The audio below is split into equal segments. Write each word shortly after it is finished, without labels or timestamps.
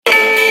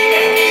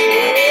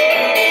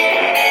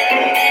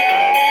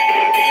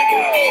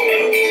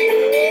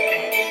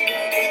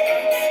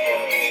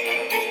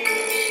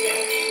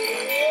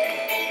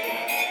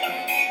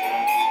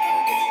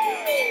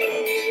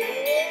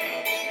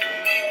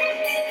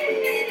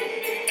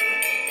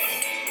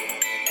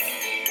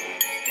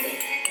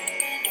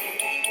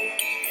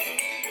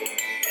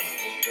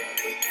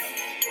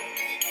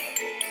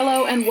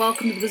and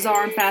welcome to the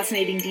Bizarre and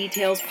Fascinating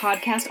Details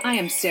podcast. I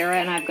am Sarah,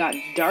 and I've got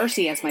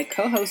Darcy as my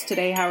co-host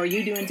today. How are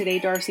you doing today,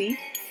 Darcy?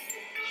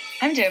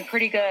 I'm doing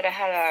pretty good. I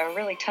had a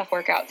really tough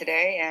workout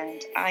today,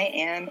 and I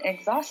am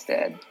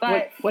exhausted.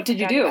 But what did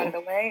you do? Out of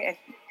the way.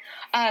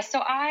 So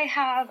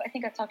I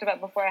think I've talked about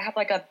it before, I have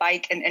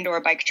like an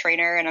indoor bike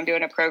trainer, and I'm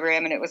doing a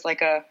program, and it was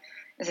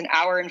an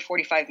hour and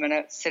 45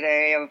 minutes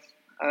today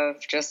of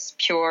just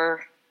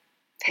pure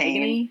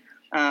pain.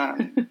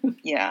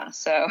 Yeah.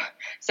 So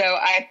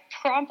I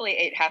promptly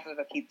ate half of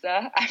a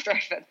pizza after I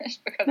finished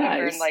because I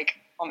burned like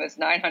almost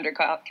 900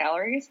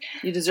 calories.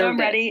 You deserve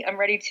it. I'm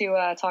ready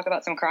to talk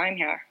about some crime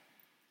here.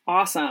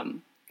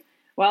 Awesome.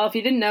 Well, if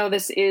you didn't know,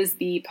 this is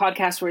the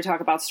podcast where we talk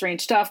about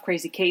strange stuff,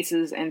 crazy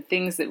cases, and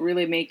things that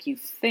really make you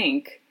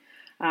think.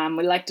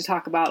 We like to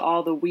talk about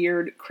all the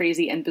weird,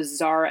 crazy, and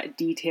bizarre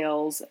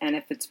details, and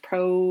if it's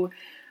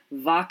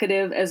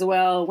provocative as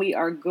well, we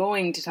are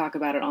going to talk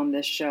about it on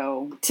this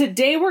show.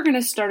 Today we're going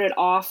to start it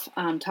off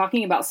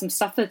talking about some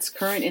stuff that's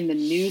current in the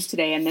news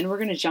today, and then we're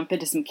going to jump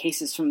into some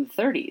cases from the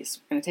 30s.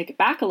 We're going to take it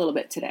back a little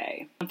bit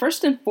today.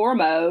 First and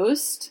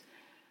foremost,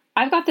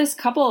 I've got this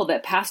couple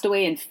that passed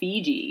away in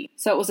Fiji.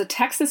 So it was a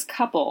Texas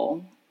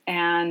couple,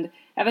 and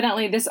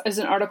evidently this is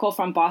an article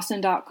from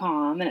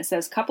Boston.com, and it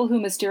says, couple who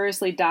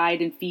mysteriously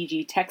died in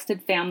Fiji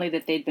texted family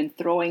that they'd been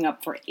throwing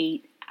up for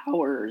 8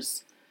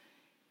 hours.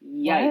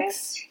 Yikes.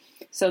 What?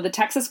 So the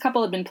Texas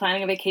couple had been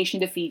planning a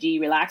vacation to Fiji,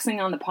 relaxing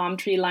on the palm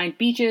tree-lined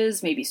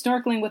beaches, maybe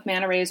snorkeling with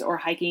manta rays or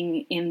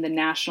hiking in the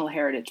National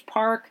Heritage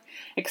Park.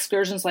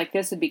 Excursions like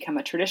this had become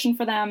a tradition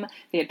for them.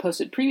 They had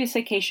posted previous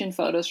vacation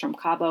photos from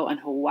Cabo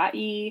and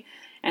Hawaii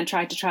and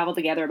tried to travel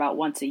together about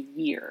once a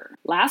year.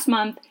 Last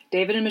month,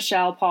 David and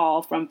Michelle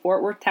Paul from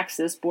Fort Worth,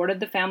 Texas, boarded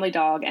the family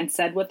dog and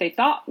said what they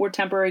thought were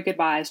temporary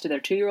goodbyes to their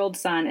 2-year-old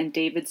son and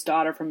David's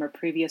daughter from a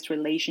previous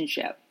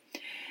relationship.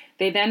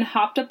 They then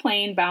hopped a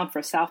plane bound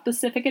for South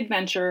Pacific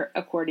adventure,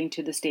 according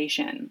to the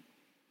station.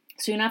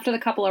 Soon after the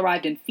couple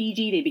arrived in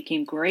Fiji, they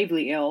became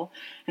gravely ill,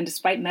 and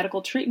despite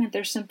medical treatment,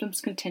 their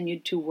symptoms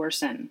continued to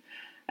worsen.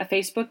 A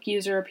Facebook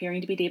user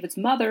appearing to be David's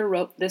mother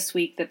wrote this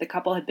week that the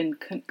couple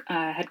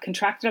had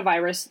contracted a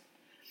virus,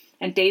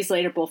 and days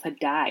later both had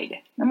died.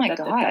 Oh my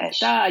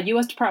gosh.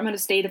 U.S. Department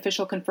of State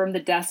official confirmed the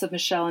deaths of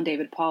Michelle and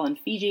David Paul in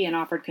Fiji and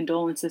offered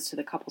condolences to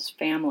the couple's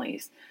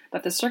families.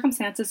 But the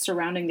circumstances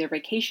surrounding their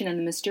vacation and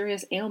the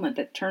mysterious ailment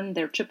that turned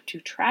their trip to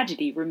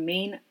tragedy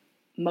remain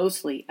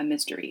mostly a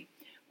mystery.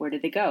 Where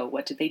did they go?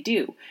 What did they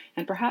do?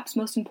 And perhaps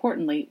most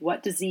importantly,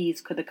 what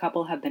disease could the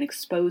couple have been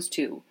exposed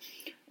to?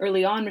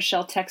 Early on,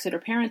 Michelle texted her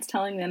parents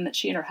telling them that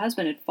she and her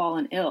husband had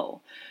fallen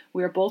ill.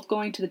 We are both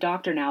going to the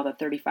doctor now, the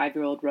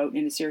 35-year-old wrote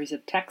in a series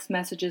of text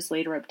messages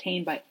later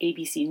obtained by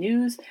ABC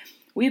News.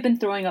 We have been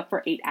throwing up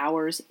for 8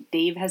 hours.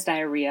 Dave has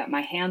diarrhea.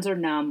 My hands are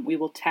numb. We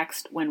will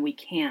text when we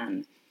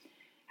can.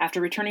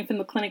 After returning from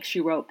the clinic, she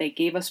wrote, they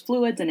gave us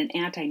fluids and an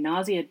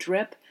anti-nausea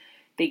drip.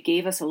 They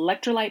gave us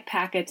electrolyte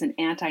packets and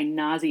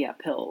anti-nausea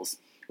pills.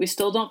 We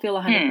still don't feel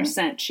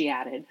 100%, she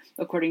added.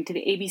 According to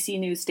the ABC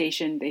News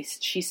station,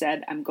 she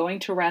said, I'm going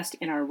to rest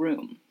in our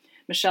room.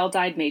 Michelle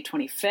died May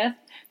 25th.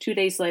 2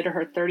 days later,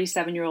 her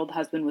 37-year-old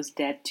husband was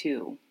dead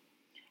too.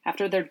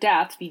 After their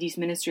death, Fiji's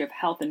Ministry of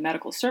Health and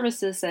Medical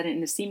Services said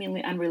in a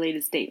seemingly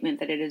unrelated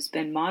statement that it has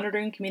been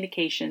monitoring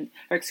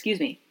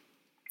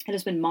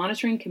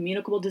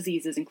communicable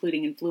diseases,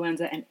 including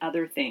influenza and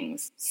other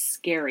things.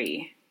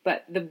 Scary.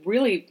 But the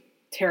really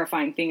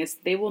terrifying thing is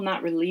they will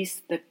not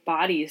release the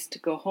bodies to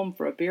go home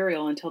for a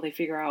burial until they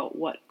figure out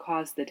what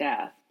caused the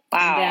death.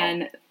 Wow.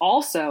 And then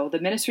also, the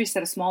ministry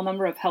said a small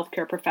number of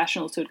healthcare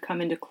professionals who had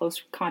come into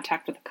close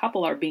contact with the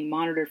couple are being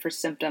monitored for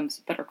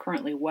symptoms but are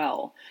currently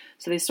well.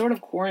 So they sort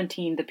of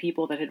quarantined the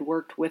people that had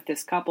worked with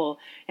this couple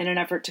in an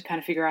effort to kind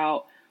of figure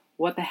out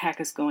what the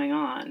heck is going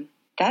on.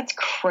 That's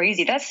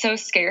crazy. That's so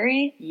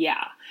scary.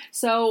 Yeah.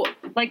 So,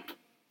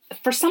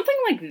 for something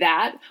like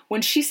that,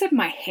 when she said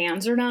my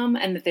hands are numb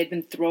and that they'd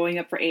been throwing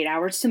up for 8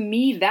 hours, to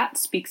me, that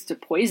speaks to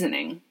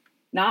poisoning,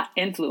 not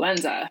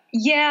influenza.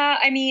 Yeah,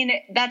 I mean,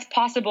 that's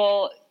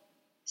possible.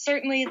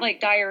 Certainly,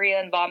 diarrhea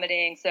and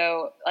vomiting.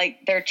 So,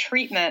 their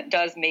treatment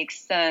does make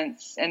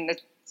sense in the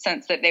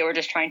sense that they were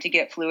just trying to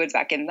get fluids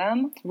back in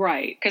them.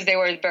 Right. Because they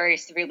were very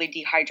severely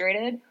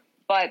dehydrated.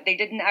 But they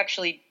didn't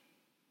actually,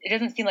 it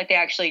doesn't seem like they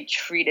actually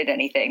treated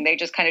anything. They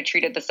just kind of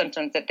treated the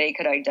symptoms that they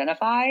could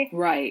identify.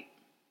 Right.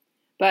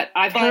 But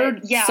I've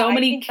heard so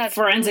many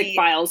forensic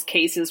files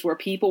cases where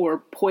people were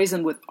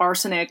poisoned with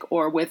arsenic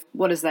or with,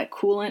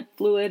 coolant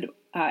fluid,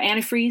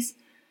 antifreeze.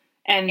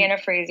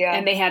 Antifreeze, yeah.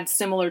 And they had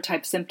similar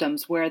type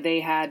symptoms where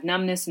they had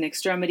numbness in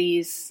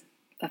extremities,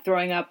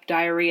 throwing up,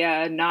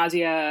 diarrhea,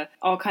 nausea,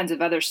 all kinds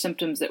of other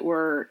symptoms that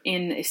were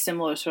in a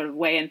similar sort of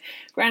way. And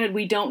granted,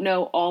 we don't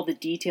know all the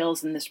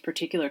details in this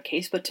particular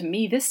case, but to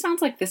me, this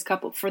sounds like this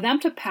couple, for them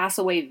to pass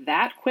away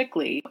that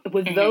quickly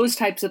with those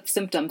types of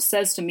symptoms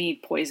says to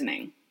me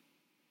poisoning.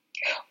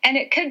 And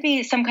it could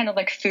be some kind of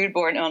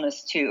foodborne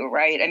illness too,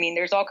 right? I mean,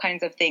 there's all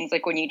kinds of things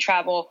when you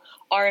travel,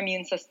 our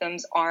immune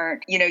systems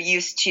aren't,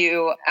 used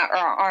to or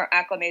aren't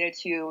acclimated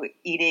to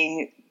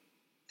eating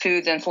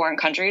foods in foreign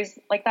countries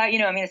like that.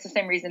 I mean, it's the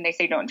same reason they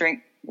say don't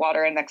drink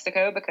water in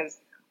Mexico, because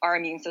our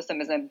immune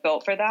system isn't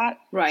built for that.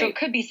 Right. So it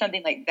could be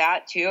something like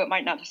that too. It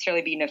might not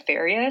necessarily be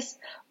nefarious,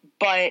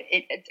 but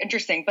it's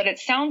interesting. But it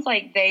sounds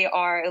like they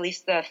are, at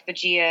least the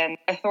Fijian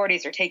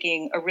authorities are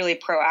taking a really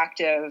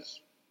proactive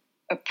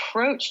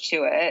approach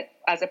to it,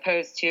 as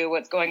opposed to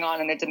what's going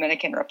on in the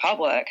Dominican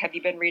Republic. Have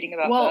you been reading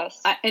about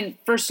this? And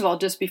first of all,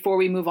 just before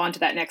we move on to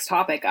that next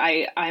topic,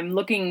 I'm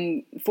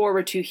looking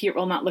forward to hear,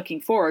 well, not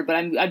looking forward, but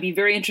I'd be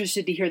very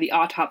interested to hear the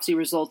autopsy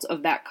results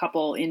of that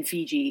couple in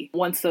Fiji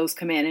once those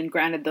come in. And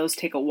granted, those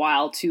take a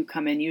while to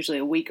come in, usually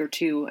a week or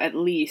two at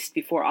least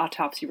before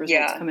autopsy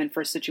results come in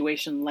for a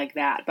situation like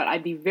that. But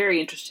I'd be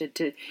very interested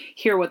to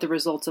hear what the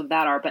results of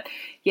that are. But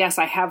yes,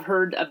 I have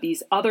heard of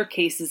these other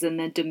cases in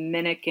the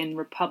Dominican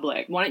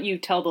Republic. Why don't you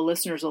tell the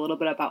listeners a little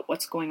bit about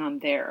what's going on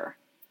there?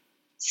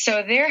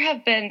 So there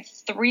have been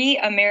 3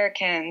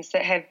 Americans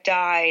that have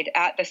died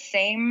at the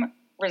same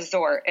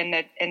resort in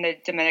the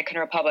Dominican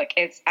Republic.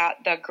 It's at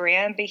the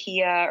Grand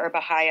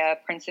Bahia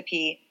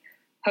Principe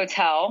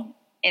Hotel,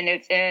 and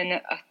it's in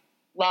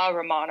La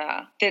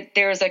Romana.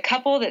 There's a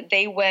couple that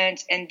they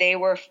went, and they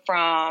were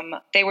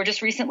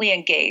just recently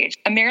engaged.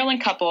 A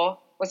Maryland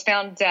couple was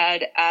found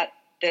dead at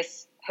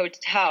this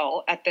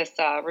hotel, at this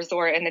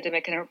resort in the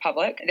Dominican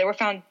Republic. They were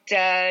found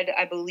dead,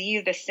 I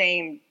believe, the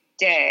same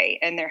day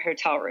in their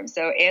hotel room.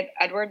 So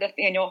Edward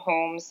Nathaniel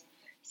Holmes,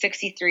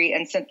 63,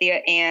 and Cynthia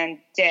Ann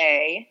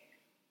Day,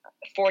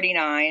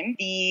 49.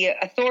 The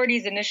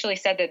authorities initially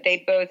said that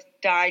they both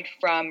died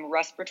from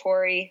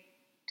respiratory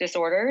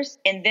disorders.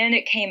 And then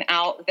it came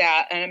out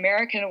that an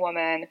American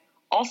woman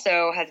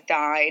also has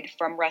died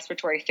from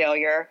respiratory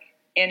failure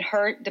in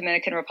her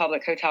Dominican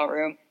Republic hotel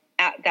room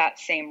at that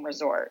same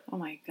resort. Oh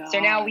my God. So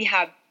now we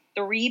have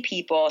 3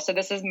 people. So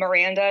this is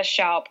Miranda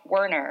Shoup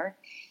Werner.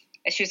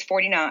 She was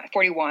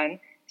 41.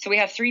 So we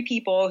have 3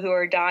 people who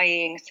are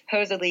dying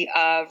supposedly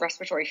of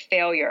respiratory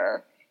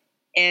failure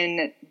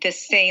in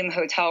this same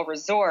hotel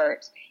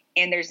resort.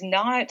 And there's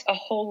not a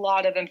whole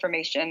lot of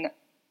information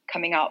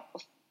coming out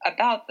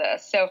about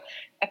this. So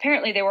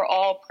apparently they were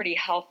all pretty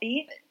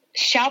healthy.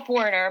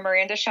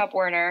 Miranda Shoup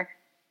Werner,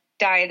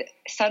 died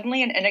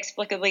suddenly and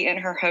inexplicably in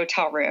her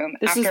hotel room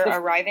after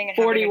arriving and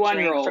having a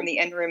drink from the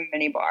in-room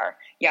minibar.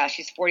 Yeah,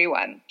 she's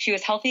 41. She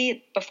was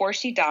healthy before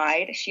she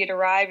died. She had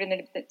arrived in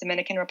the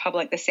Dominican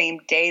Republic the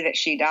same day that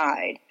she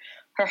died.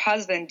 Her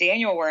husband,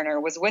 Daniel Werner,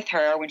 was with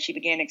her when she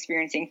began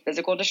experiencing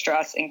physical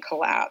distress and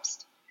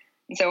collapsed.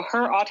 And so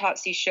her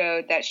autopsy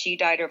showed that she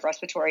died of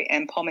respiratory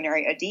and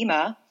pulmonary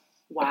edema,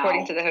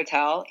 according to the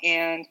hotel,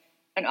 and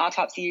an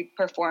autopsy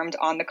performed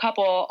on the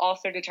couple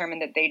also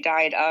determined that they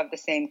died of the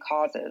same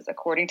causes,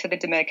 according to the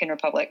Dominican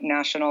Republic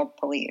National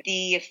Police.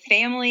 The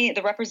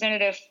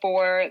representative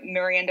for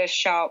Miranda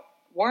Shoup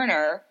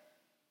Werner,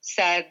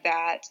 said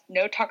that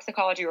no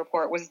toxicology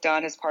report was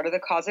done as part of the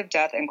cause of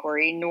death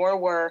inquiry, nor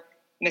were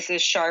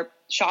Mrs.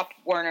 Shoup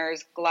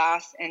Werner's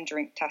glass and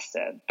drink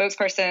tested.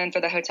 Spokesperson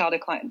for the hotel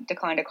declined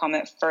to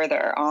comment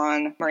further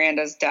on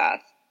Miranda's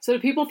death. So do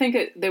people think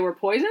they were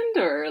poisoned,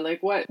 or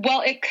like what?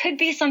 Well, it could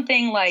be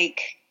something like,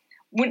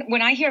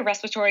 when I hear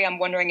respiratory, I'm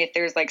wondering if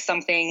there's like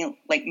something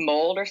like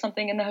mold or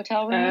something in the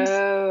hotel rooms.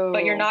 Oh.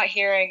 But you're not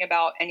hearing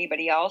about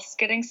anybody else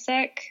getting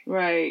sick.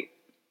 Right.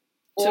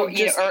 Or,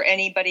 or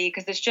anybody,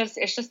 because it's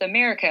just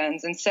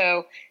Americans. And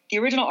so the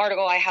original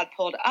article I had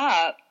pulled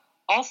up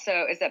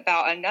also is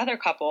about another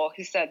couple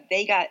who said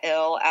they got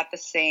ill at the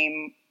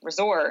same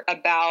resort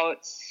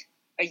about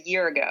a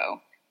year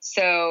ago.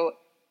 So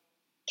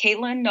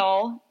Caitlin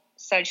Null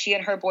said she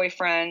and her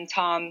boyfriend,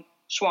 Tom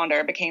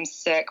Schwander, became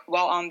sick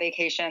while on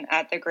vacation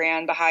at the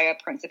Grand Bahia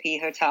Principe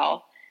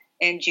Hotel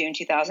in June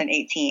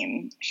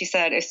 2018. She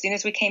said, as soon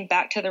as we came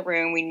back to the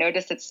room, we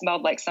noticed it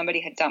smelled like somebody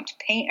had dumped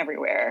paint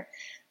everywhere.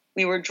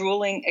 We were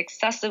drooling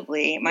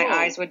excessively. My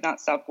eyes would not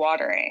stop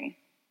watering.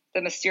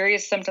 The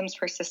mysterious symptoms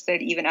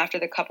persisted even after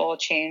the couple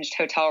changed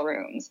hotel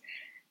rooms.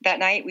 That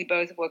night, we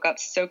both woke up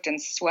soaked in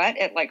sweat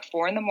at like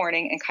 4 a.m.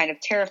 and kind of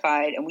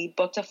terrified, and we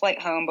booked a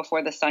flight home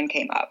before the sun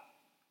came up.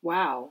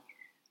 Wow.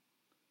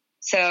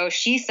 So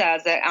she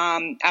says that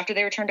after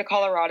they returned to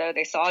Colorado,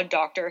 they saw a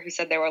doctor who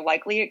said they were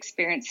likely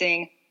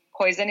experiencing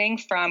poisoning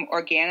from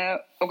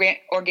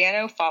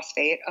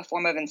organophosphate, a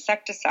form of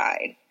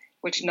insecticide,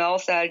 which Null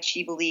said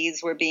she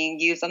believes were being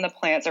used on the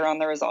plants around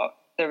the resort.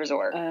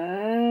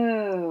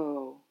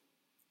 Oh,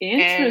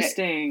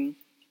 interesting.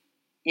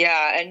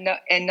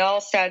 And Null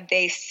said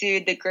they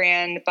sued the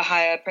Grand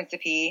Bahia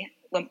Principe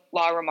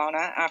La Romana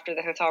after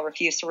the hotel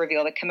refused to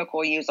reveal the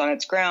chemical used on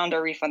its ground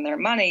or refund their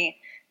money,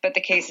 but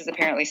the case is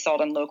apparently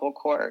sold in local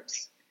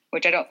courts,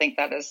 which I don't think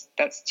that's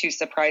too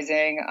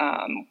surprising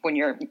when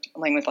you're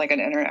dealing with like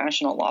an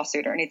international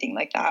lawsuit or anything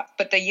like that.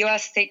 But the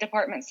U.S. State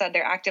Department said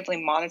they're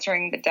actively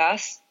monitoring the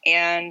deaths,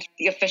 and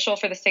the official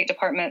for the State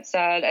Department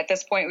said, at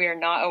this point, we are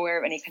not aware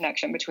of any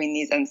connection between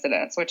these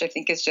incidents, which I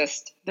think is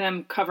just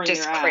them covering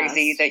just your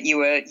crazy ass. that you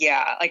would,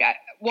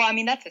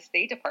 that's the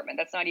State Department.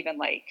 That's not even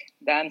like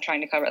them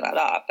trying to cover that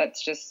up.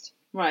 That's just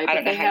Right, I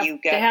don't know how you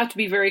get... They have to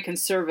be very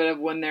conservative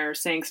when they're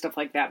saying stuff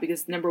like that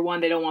because, number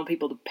one, they don't want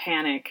people to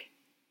panic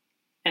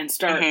and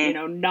start,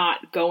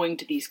 not going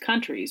to these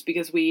countries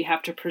because we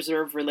have to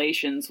preserve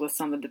relations with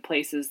some of the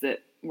places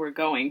that we're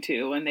going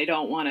to, and they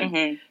don't want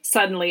to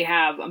suddenly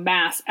have a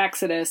mass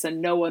exodus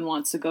and no one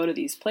wants to go to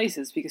these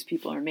places because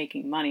people are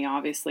making money,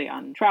 obviously,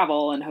 on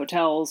travel and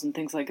hotels and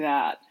things like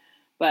that.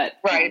 But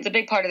right, it's a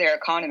big part of their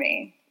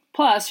economy.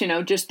 Plus,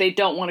 just they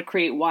don't want to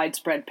create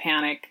widespread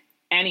panic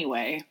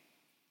anyway.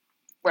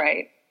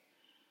 Right.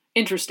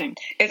 Interesting.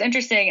 It's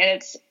interesting,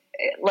 and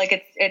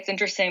it's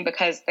interesting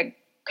because the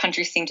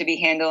countries seem to be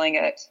handling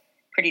it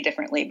pretty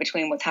differently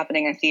between what's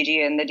happening in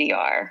Fiji and the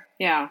DR.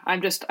 Yeah,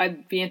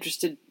 I'd be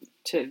interested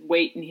to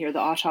wait and hear the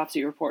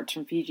autopsy reports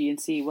from Fiji and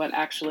see what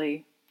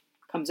actually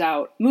comes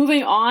out.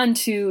 Moving on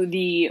to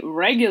the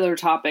regular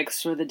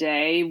topics for the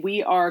day,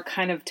 we are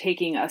kind of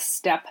taking a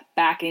step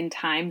back in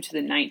time to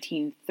the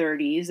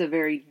 1930s, a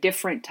very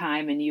different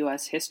time in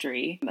U.S.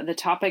 history. The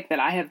topic that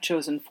I have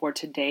chosen for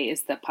today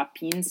is the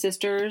Papin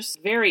sisters.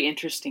 Very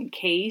interesting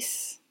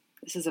case.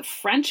 This is a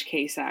French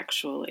case,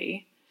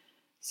 actually.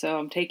 So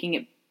I'm taking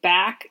it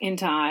back in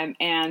time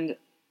and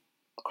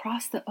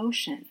across the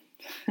ocean.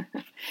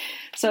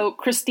 So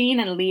Christine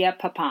and Leah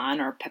Papin,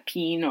 or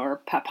Papin, or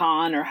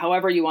Papin, or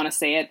however you want to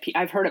say it,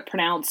 I've heard it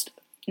pronounced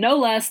no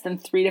less than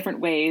 3 different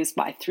ways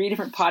by 3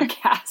 different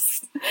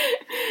podcasts.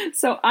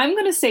 So I'm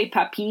going to say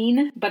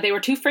Papin, but they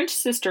were 2 French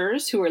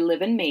sisters who were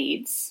live-in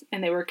maids,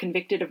 and they were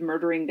convicted of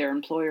murdering their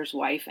employer's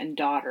wife and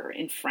daughter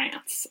in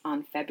France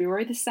on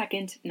February the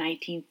 2nd,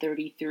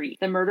 1933.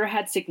 The murder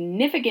had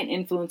significant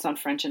influence on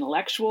French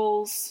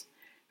intellectuals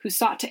who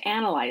sought to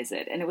analyze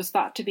it, and it was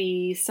thought to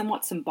be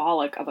somewhat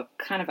symbolic of a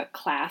kind of a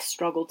class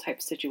struggle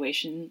type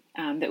situation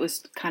that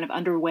was kind of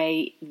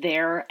underway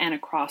there and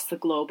across the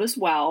globe as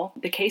well.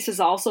 The case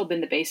has also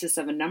been the basis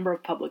of a number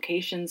of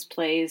publications,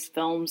 plays,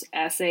 films,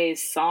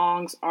 essays,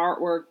 songs,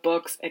 artwork,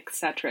 books,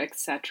 etc.,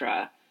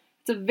 etc.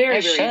 It's a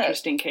very, very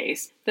interesting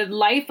case. The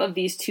life of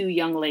these 2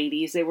 young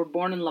ladies, they were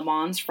born in Le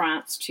Mans,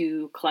 France,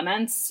 to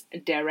Clémence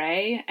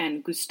Deray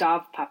and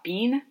Gustave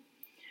Papin.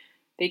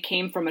 They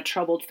came from a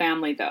troubled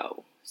family,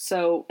 though.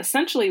 So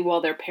essentially,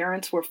 while their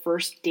parents were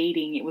first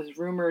dating, it was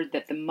rumored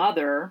that the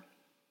mother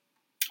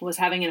was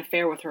having an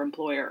affair with her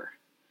employer.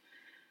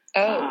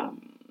 Oh.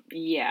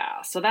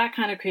 Yeah, so that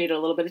kind of created a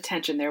little bit of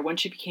tension there. When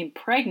she became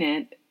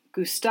pregnant,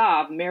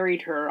 Gustave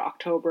married her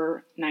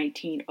October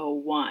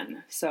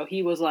 1901. So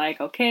he was like,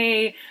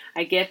 okay,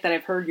 I get that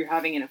I've heard you're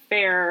having an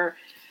affair,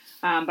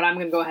 but I'm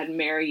going to go ahead and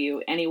marry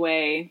you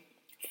anyway.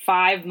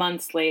 5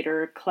 months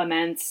later,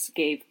 Clémence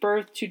gave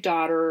birth to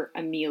daughter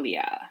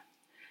Amelia.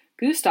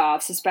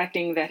 Gustave,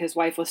 suspecting that his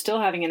wife was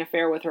still having an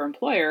affair with her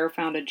employer,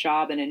 found a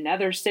job in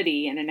another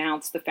city and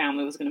announced the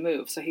family was going to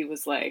move. So he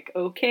was like,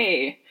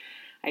 okay,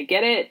 I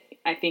get it.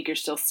 I think you're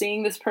still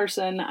seeing this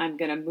person. I'm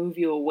going to move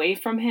you away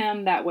from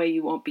him. That way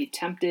you won't be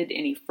tempted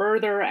any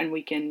further and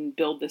we can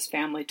build this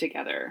family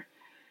together.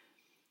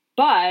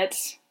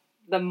 But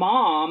the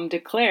mom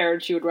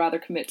declared she would rather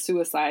commit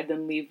suicide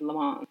than leave Le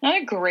Mans.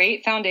 Not a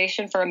great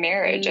foundation for a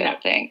marriage, I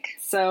don't think.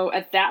 So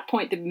at that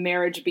point, the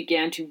marriage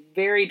began to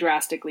very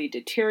drastically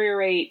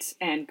deteriorate,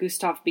 and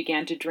Gustave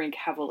began to drink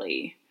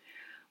heavily.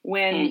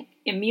 When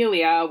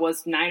Amelia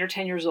was 9 or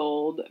 10 years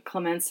old,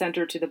 Clémence sent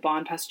her to the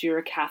Bon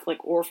Pasteur Catholic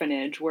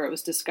orphanage, where it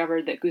was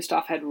discovered that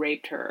Gustave had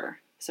raped her.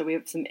 So we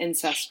have some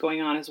incest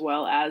going on, as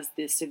well as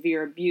the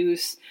severe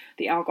abuse,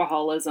 the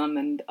alcoholism,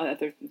 and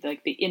other,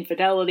 like the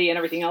infidelity and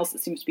everything else that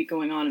seems to be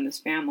going on in this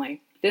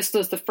family. This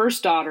was the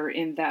first daughter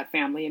in that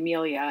family,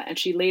 Amelia, and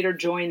she later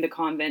joined the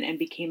convent and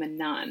became a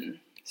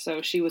nun.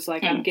 So she was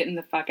like, I'm getting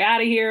the fuck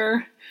out of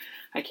here.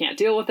 I can't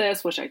deal with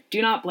this, which I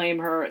do not blame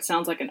her. It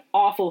sounds like an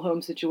awful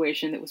home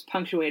situation that was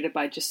punctuated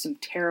by just some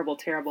terrible,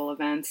 terrible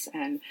events,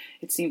 and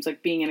it seems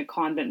like being in a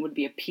convent would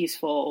be a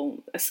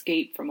peaceful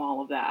escape from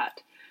all of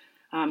that.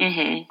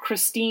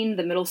 Christine,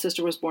 the middle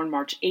sister, was born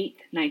March 8th,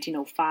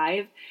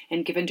 1905,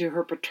 and given to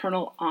her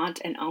paternal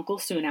aunt and uncle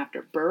soon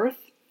after birth.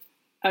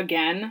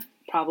 Again,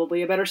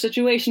 probably a better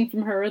situation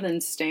from her than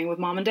staying with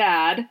mom and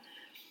dad.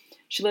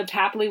 She lived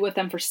happily with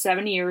them for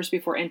 7 years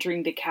before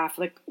entering the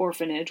Catholic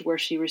orphanage, where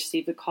she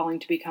received the calling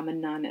to become a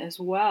nun as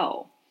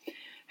well.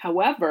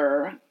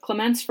 However,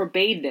 Clémence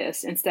forbade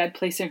this, instead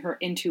placing her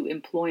into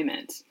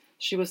employment.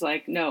 She was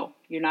like, no,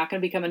 you're not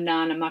going to become a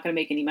nun. I'm not going to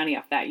make any money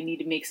off that. You need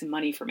to make some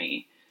money for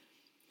me.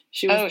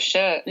 Oh,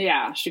 shit.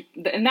 Yeah,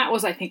 and that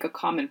was, I think, a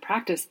common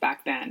practice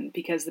back then,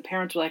 because the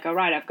parents were like, all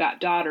right, I've got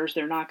daughters.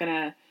 They're not going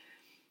to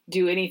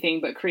do anything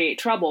but create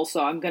trouble,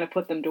 so I'm going to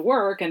put them to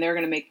work, and they're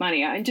going to make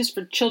money. And just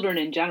for children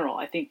in general,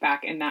 I think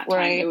back in that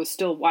time, it was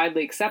still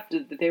widely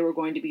accepted that they were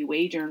going to be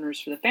wage earners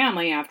for the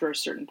family after a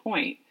certain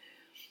point.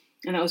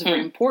 And that was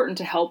very important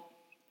to help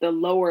the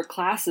lower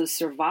classes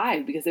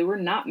survive, because they were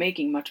not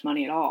making much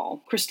money at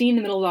all. Christine,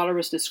 the middle daughter,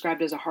 was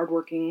described as a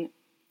hardworking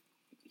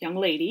young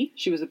lady.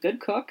 She was a good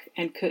cook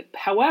and could,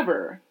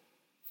 however,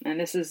 And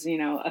this is,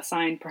 a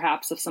sign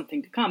perhaps of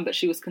something to come, but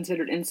she was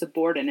considered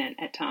insubordinate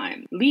at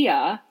times.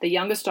 Leah, the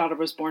youngest daughter,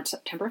 was born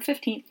September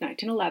 15th,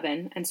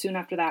 1911, and soon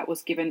after that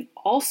was given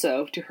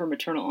also to her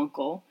maternal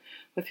uncle,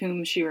 with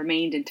whom she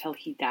remained until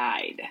he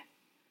died.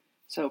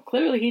 So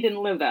clearly he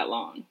didn't live that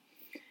long.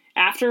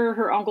 After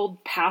her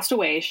uncle passed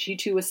away, she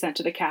too was sent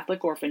to the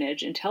Catholic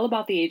orphanage until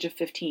about the age of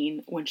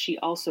 15, when she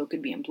also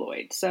could be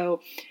employed.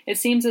 So it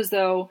seems as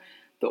though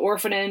the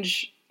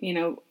orphanage,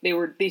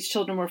 these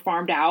children were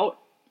farmed out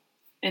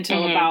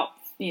until about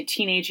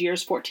teenage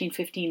years, 14,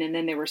 15, and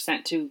then they were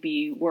sent to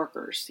be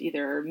workers,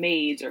 either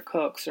maids or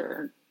cooks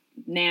or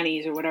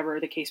nannies or whatever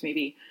the case may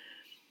be.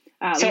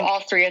 So all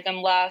three of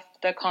them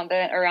left the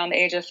convent around the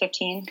age of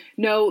 15?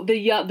 No,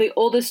 the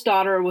oldest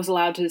daughter was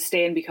allowed to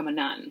stay and become a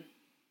nun.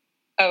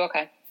 Oh,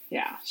 okay.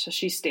 Yeah, so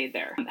she stayed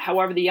there.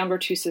 However, the younger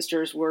two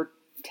sisters were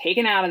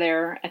taken out of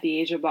there at the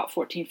age of about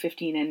 14,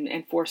 15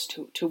 and forced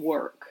to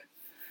work.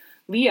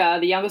 Leah,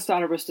 the youngest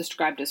daughter, was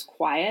described as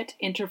quiet,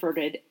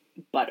 introverted,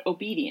 but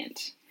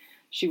obedient.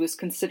 She was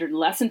considered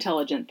less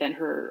intelligent than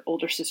her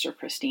older sister,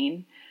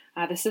 Christine.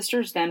 The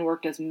sisters then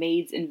worked as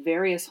maids in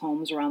various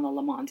homes around the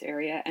Le Mans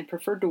area and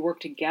preferred to work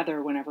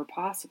together whenever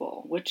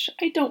possible, which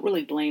I don't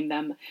really blame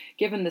them,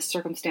 given the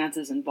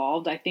circumstances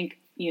involved. I think,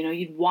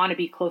 you'd want to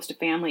be close to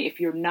family. If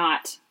you're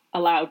not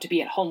allowed to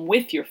be at home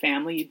with your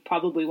family, you'd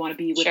probably want to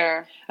be with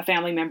a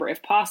family member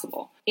if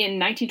possible. In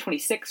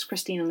 1926,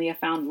 Christine and Leah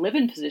found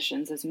live-in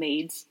positions as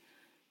maids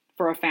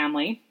for a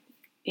family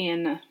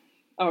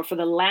for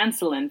the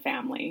Lancelin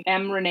family.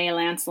 M. Rene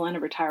Lancelin, a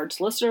retired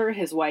solicitor,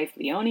 his wife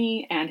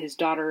Leonie, and his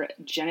daughter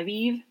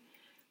Genevieve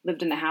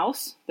lived in the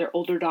house. Their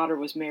older daughter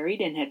was married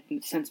and had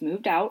since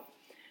moved out.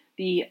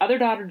 The other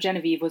daughter,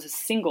 Genevieve, was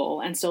single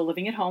and still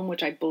living at home,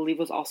 which I believe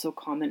was also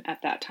common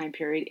at that time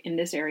period in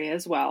this area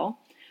as well.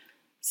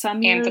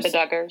 And for the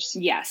Duggars.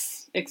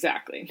 Yes,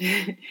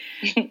 exactly.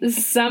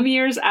 Some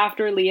years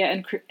after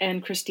Leah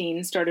and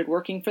Christine started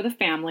working for the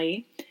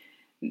family,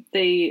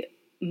 the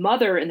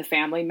mother in the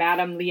family,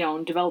 Madame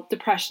Leon, developed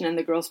depression, and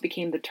the girls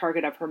became the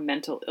target of her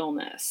mental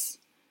illness.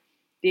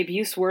 The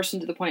abuse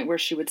worsened to the point where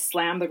she would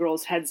slam the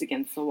girls' heads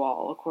against the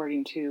wall,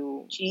 according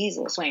to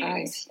Jesus claims.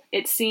 Christ.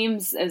 It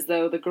seems as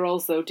though the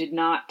girls, though, did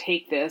not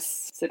take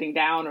this sitting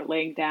down or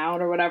laying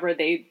down or whatever.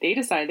 They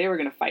decided they were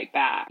going to fight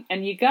back.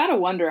 And you gotta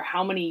wonder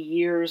how many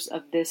years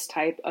of this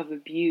type of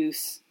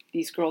abuse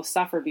these girls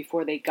suffered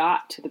before they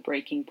got to the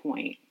breaking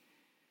point.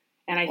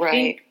 And I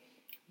think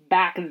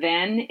back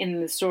then,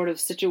 in the sort of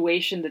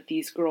situation that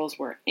these girls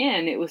were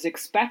in, it was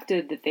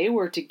expected that they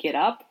were to get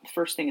up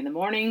first thing in the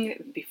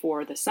morning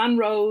before the sun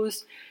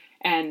rose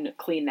and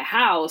clean the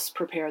house,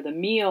 prepare the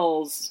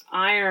meals,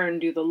 iron,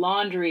 do the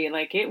laundry.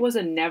 Like, it was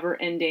a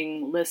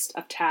never-ending list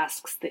of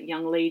tasks that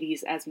young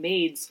ladies as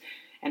maids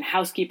and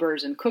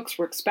housekeepers and cooks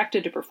were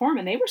expected to perform,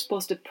 and they were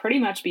supposed to pretty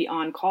much be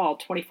on call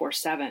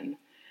 24/7.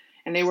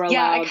 And they were allowed...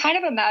 Yeah, I kind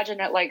of imagine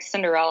it like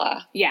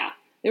Cinderella. Yeah.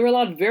 They were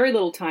allowed very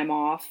little time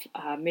off,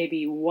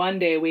 maybe 1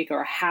 day a week or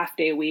a half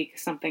day a week,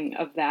 something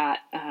of that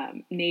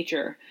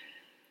nature.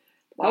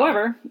 Wow.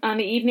 However, on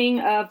the evening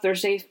of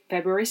Thursday,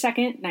 February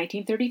 2nd,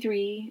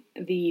 1933,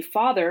 the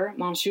father,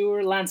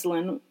 Monsieur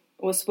Lancelin,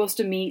 was supposed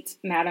to meet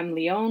Madame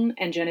Leon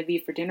and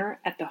Genevieve for dinner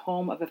at the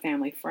home of a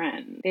family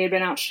friend. They had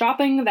been out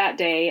shopping that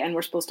day and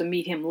were supposed to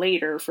meet him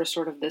later for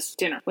sort of this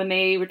dinner. When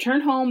they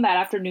returned home that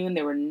afternoon,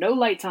 there were no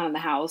lights on in the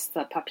house.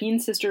 The Papin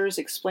sisters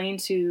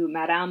explained to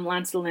Madame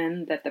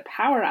Lancelin that there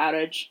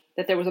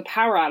was a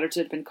power outage that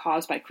had been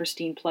caused by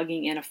Christine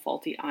plugging in a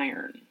faulty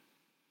iron.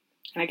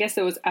 And I guess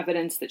there was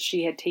evidence that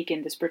she had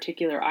taken this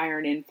particular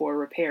iron in for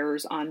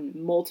repairs on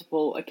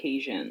multiple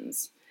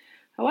occasions.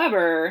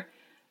 However,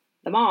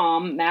 the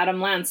mom, Madame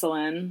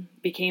Lancelin,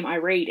 became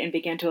irate and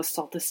began to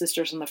assault the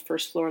sisters on the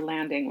first floor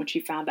landing when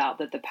she found out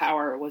that the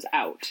power was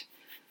out.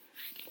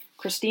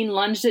 Christine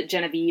lunged at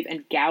Genevieve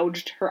and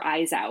gouged her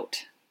eyes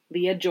out.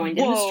 Leah joined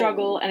in the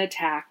struggle and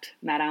attacked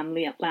Madame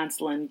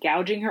Lancelin,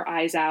 gouging her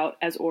eyes out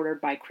as ordered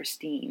by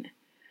Christine.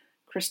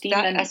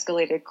 That then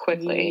escalated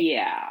quickly.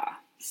 Yeah.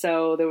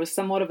 So there was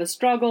somewhat of a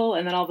struggle,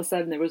 and then all of a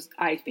sudden there was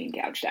eyes being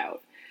gouged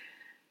out.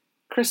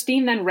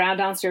 Christine then ran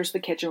downstairs to the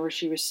kitchen where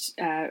she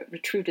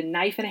retrieved a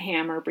knife and a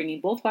hammer,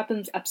 bringing both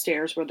weapons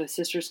upstairs where the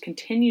sisters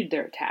continued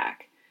their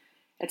attack.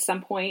 At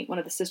some point, one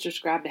of the sisters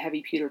grabbed a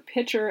heavy pewter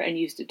pitcher and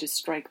used it to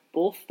strike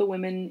both the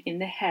women in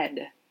the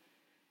head.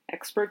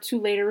 Experts who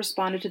later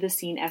responded to the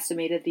scene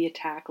estimated the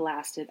attack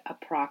lasted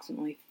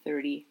approximately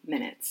 30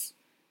 minutes.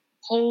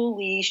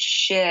 Holy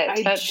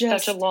shit. That's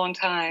such a long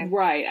time.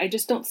 Right. I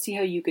just don't see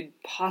how you could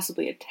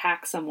possibly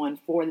attack someone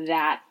for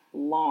that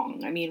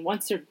long. I mean,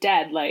 once they're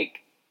dead,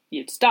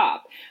 you'd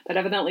stop. But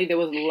evidently there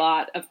was a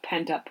lot of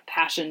pent-up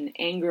passion,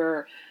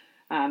 anger,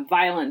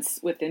 violence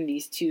within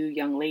these two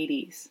young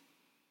ladies.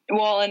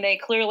 Well, and they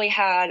clearly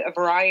had a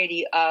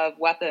variety of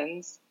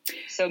weapons.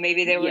 So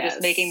maybe they were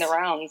just making the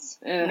rounds.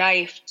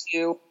 Knife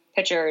to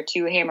pitcher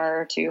to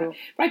hammer to...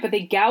 Right, but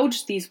they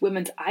gouged these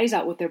women's eyes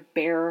out with their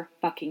bare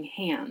fucking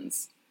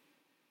hands.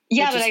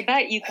 Yeah, but I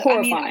bet you...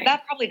 Horrifying. I mean,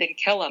 that probably didn't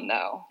kill them,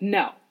 though.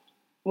 No.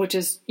 which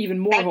is even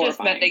more horrifying. That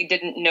horrifying. just meant they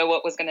didn't know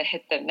what was going to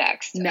hit them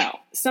next. No.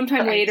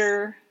 Sometime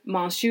later,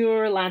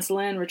 Monsieur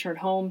Lancelin returned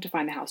home to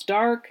find the house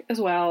dark, as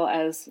well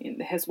as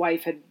his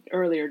wife had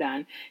earlier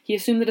done. He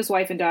assumed that his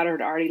wife and daughter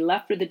had already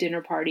left for the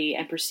dinner party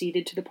and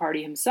proceeded to the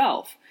party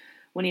himself.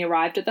 When he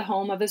arrived at the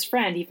home of his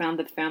friend, he found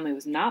that the family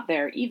was not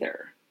there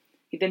either.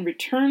 He then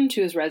returned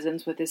to his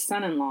residence with his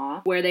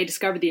son-in-law, where they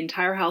discovered the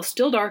entire house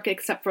still dark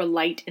except for a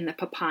light in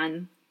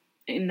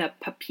the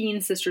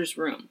Papin sisters'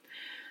 room.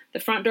 The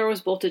front door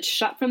was bolted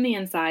shut from the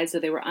inside, so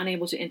they were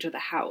unable to enter the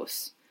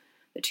house.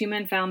 The two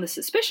men found this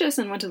suspicious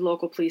and went to the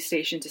local police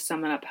station to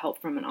summon up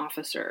help from an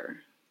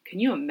officer.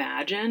 Can you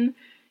imagine?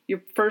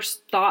 Your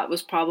first thought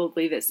was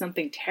probably that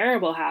something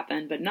terrible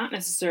happened, but not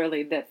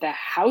necessarily that the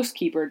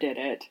housekeeper did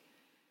it.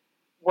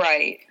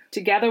 Right.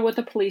 Together with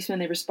the policeman,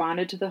 they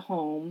responded to the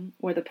home,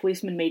 where the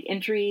policeman made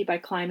entry by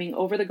climbing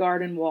over the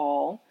garden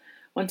wall.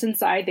 Once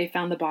inside, they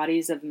found the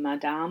bodies of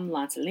Madame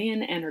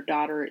Lancelin and her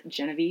daughter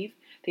Genevieve.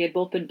 They had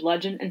both been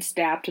bludgeoned and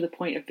stabbed to the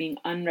point of being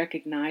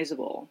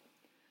unrecognizable.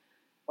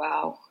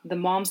 Wow. The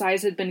mom's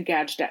eyes had been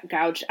gouged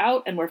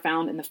out and were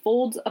found in the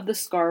folds of the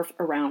scarf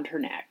around her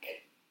neck.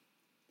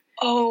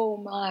 Oh,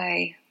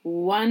 my.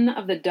 One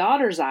of the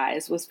daughter's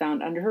eyes was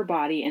found under her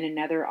body and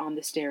another on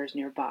the stairs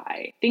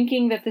nearby.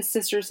 Thinking that the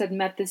sisters had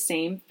met the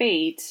same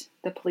fate,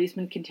 the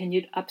policeman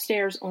continued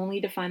upstairs only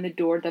to find the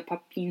door to the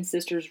Papin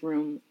sisters'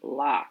 room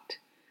locked.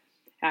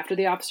 After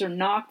the officer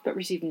knocked but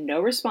received no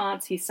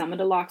response, he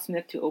summoned a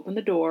locksmith to open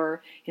the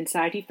door.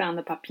 Inside, he found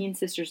the Papin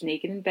sisters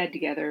naked in bed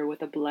together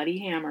with a bloody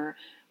hammer,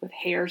 with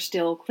hair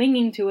still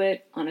clinging to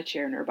it, on a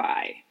chair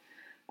nearby.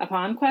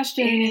 Upon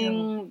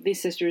questioning, the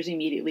sisters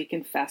immediately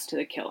confessed to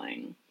the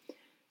killing.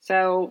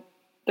 So,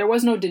 there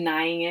was no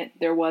denying it.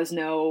 There was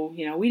no,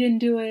 we didn't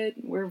do it.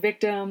 We're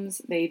victims.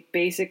 They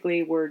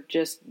basically were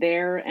just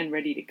there and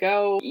ready to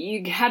go.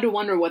 You had to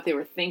wonder what they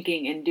were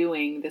thinking and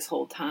doing this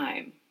whole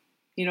time.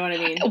 You know what I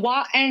mean?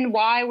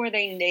 Why were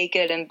they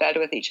naked in bed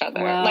with each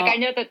other? Well, I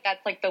know that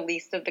that's the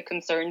least of the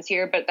concerns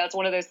here, but that's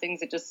one of those things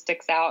that just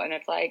sticks out, and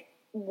it's like,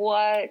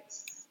 what?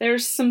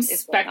 There's some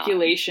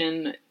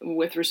speculation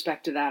with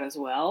respect to that as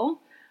well,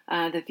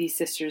 that these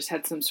sisters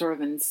had some sort of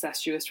an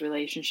incestuous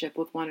relationship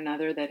with one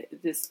another, that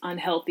this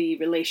unhealthy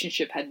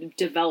relationship had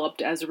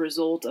developed as a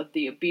result of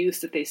the abuse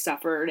that they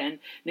suffered and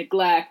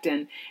neglect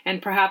and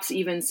perhaps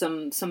even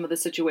some of the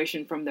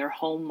situation from their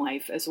home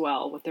life as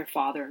well with their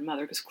father and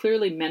mother, because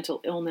clearly mental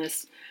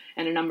illness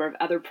and a number of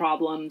other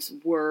problems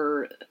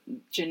were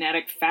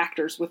genetic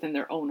factors within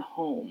their own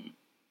home.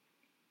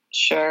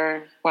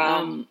 Sure.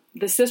 Wow.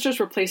 The sisters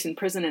were placed in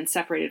prison and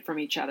separated from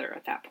each other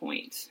at that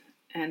point.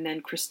 And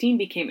then Christine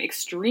became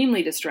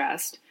extremely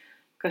distressed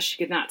because she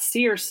could not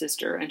see her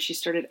sister, and she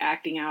started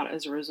acting out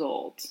as a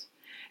result.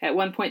 At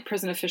one point,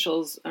 prison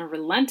officials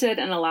relented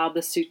and allowed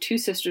the two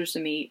sisters to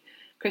meet.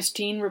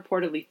 Christine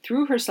reportedly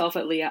threw herself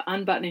at Leah,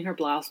 unbuttoning her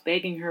blouse,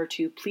 begging her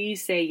to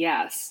please say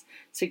yes,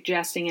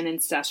 suggesting an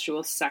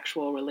incestuous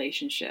sexual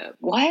relationship.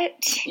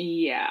 What?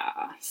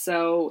 Yeah.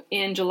 So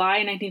in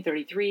July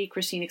 1933,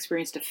 Christine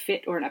experienced a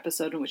fit or an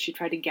episode in which she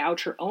tried to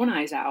gouge her own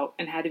eyes out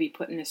and had to be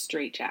put in a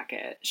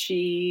straitjacket.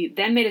 She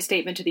then made a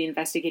statement to the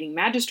investigating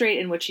magistrate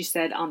in which she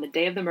said on the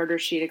day of the murder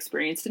she had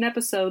experienced an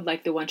episode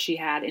like the one she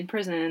had in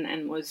prison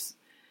and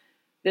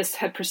this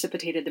had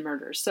precipitated the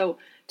murder. So,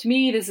 to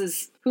me, this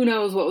is, who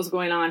knows what was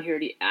going on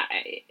here.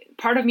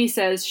 Part of me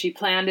says she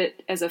planned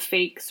it as a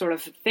fake sort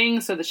of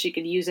thing so that she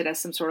could use it as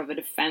some sort of a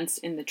defense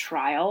in the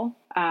trial.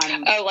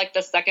 Like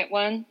the second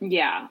one?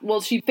 Yeah. Well,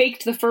 she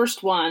faked the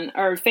first one,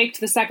 or faked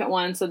the second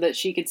one so that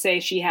she could say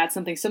she had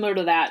something similar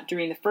to that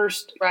during the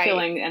first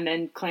killing and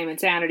then claim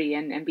insanity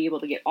and be able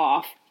to get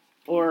off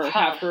or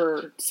have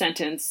her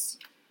sentence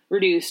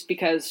reduced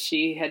because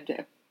she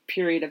had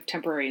period of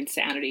temporary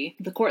insanity.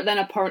 The court then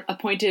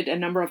appointed a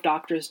number of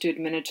doctors to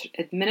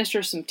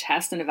administer some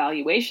tests and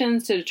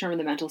evaluations to determine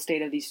the mental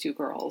state of these two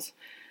girls.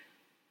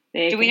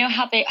 Do we know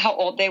how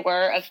old they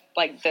were at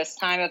this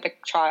time of the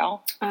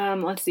trial?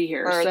 Let's see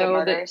here. Or so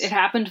it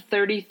happened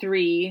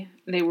 33.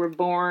 They were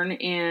born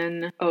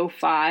in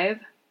 05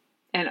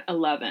 and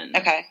 11.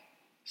 Okay.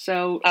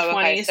 So 20s.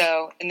 Okay.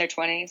 So in their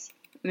 20s.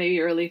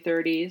 Maybe early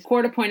 30s.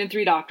 Court appointed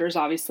 3 doctors,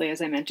 obviously,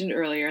 as I mentioned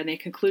earlier, and they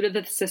concluded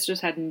that the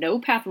sisters had no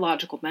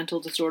pathological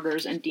mental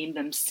disorders and deemed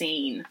them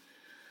sane.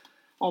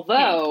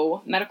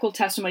 Although, medical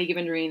testimony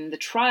given during the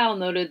trial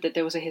noted that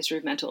there was a history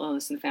of mental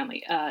illness in the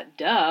family.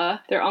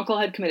 Their uncle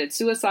had committed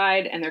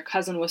suicide, and their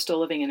cousin was still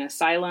living in an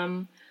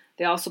asylum.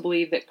 They also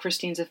believed that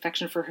Christine's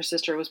affection for her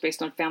sister was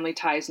based on family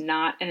ties,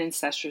 not an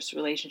incestuous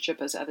relationship,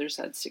 as others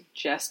had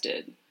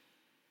suggested.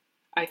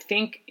 I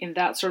think in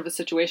that sort of a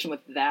situation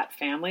with that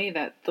family,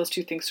 that those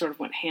two things sort of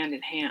went hand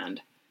in hand.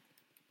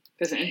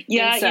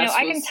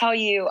 I can tell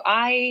you,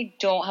 I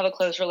don't have a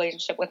close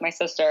relationship with my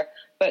sister,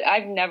 but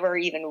I've never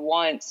even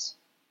once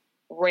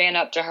ran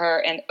up to her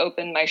and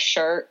opened my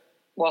shirt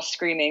while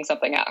screaming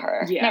something at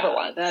her. Yeah, never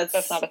once.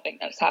 That's not a thing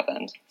that's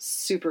happened.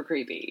 Super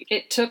creepy.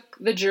 It took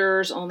the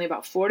jurors only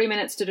about 40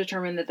 minutes to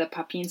determine that the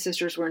Papin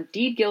sisters were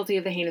indeed guilty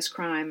of the heinous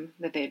crime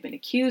that they had been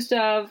accused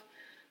of.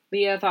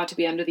 Leah, thought to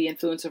be under the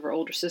influence of her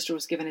older sister,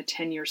 was given a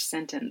 10-year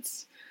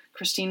sentence.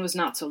 Christine was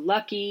not so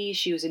lucky.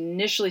 She was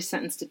initially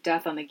sentenced to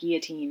death on the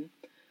guillotine.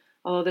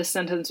 Although this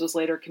sentence was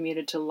later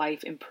commuted to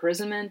life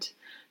imprisonment,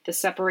 the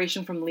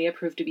separation from Leah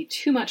proved to be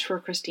too much for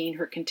Christine.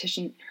 Her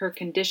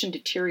condition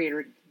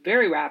deteriorated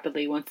very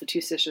rapidly once the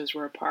two sisters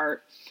were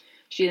apart.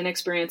 She then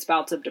experienced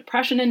bouts of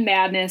depression and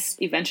madness,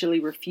 eventually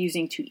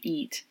refusing to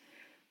eat.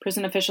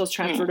 Prison officials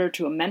transferred her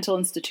to a mental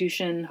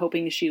institution,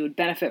 hoping she would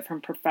benefit from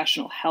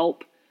professional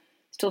help.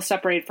 Still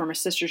separated from her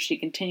sister, she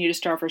continued to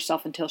starve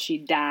herself until she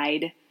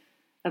died.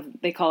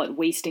 They call it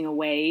wasting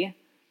away.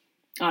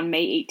 On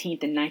May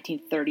 18th in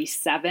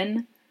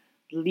 1937,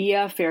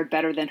 Leah fared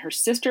better than her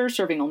sister,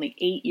 serving only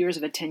 8 years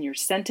of a 10-year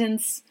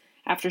sentence.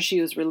 After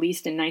she was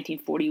released in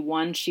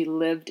 1941, she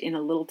lived in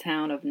a little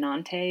town of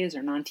Nantes,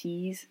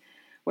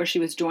 where she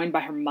was joined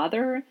by her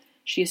mother.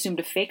 She assumed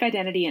a fake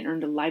identity and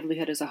earned a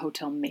livelihood as a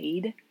hotel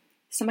maid.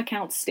 Some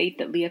accounts state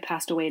that Leah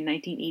passed away in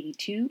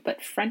 1982,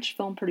 but French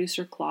film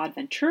producer Claude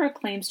Ventura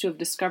claims to have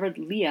discovered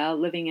Leah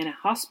living in a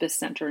hospice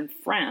center in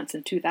France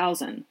in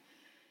 2000,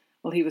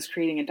 while he was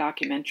creating a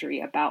documentary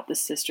about the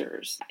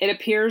sisters. It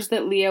appears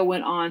that Leah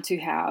went on to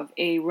have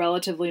a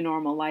relatively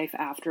normal life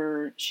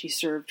after she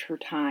served her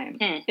time.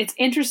 It's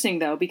interesting,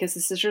 though, because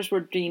the sisters were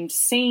deemed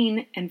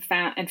sane and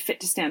fit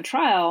to stand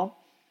trial,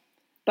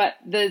 but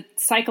the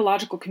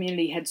psychological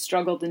community had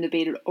struggled and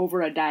debated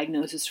over a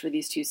diagnosis for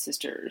these two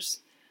sisters.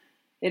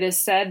 It is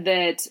said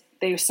that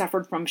they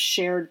suffered from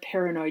shared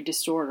paranoid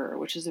disorder,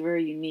 which is a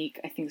very unique,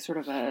 I think, sort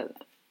of a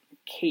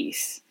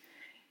case.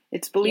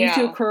 It's believed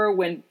to occur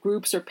when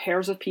groups or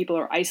pairs of people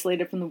are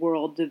isolated from the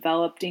world,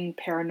 developing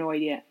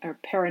paranoia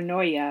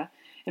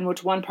in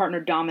which one partner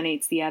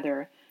dominates the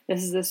other.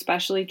 This is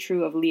especially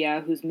true of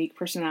Leah, whose meek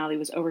personality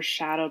was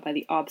overshadowed by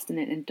the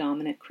obstinate and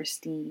dominant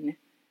Christine.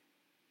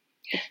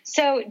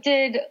 So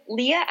did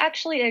Leah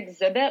actually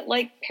exhibit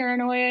like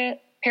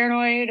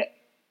paranoid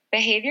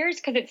behaviors?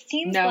 Because it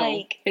seems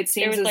like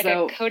there was like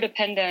a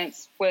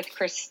codependence with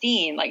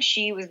Christine. Like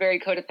she was very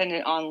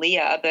codependent on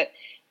Leah, but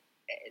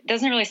it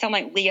doesn't really sound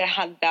like Leah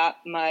had that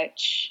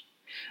much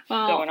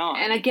going on.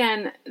 And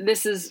again,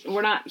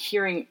 we're not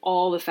hearing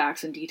all the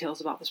facts and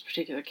details about this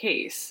particular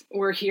case.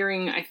 We're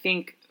hearing, I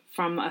think,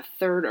 from a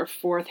third or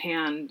fourth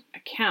hand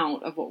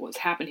account of what was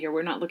happened here.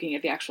 We're not looking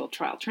at the actual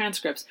trial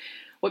transcripts.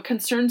 What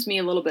concerns me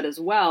a little bit as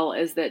well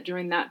is that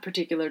during that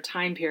particular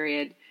time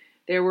period,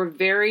 there were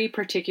very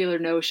particular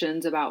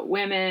notions about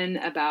women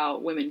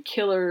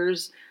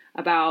killers,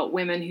 about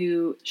women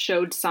who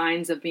showed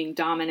signs of being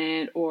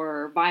dominant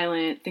or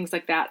violent, things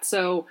like that.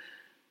 So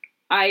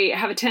I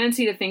have a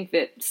tendency to think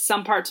that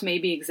some parts may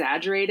be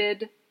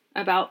exaggerated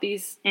about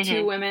these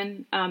two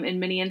women in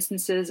many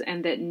instances,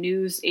 and that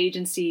news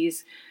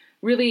agencies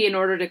really, in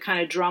order to kind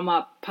of drum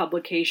up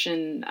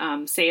publication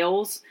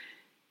sales,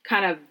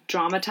 kind of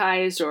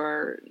dramatized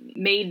or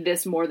made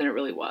this more than it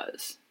really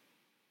was.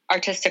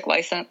 Artistic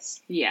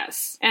license.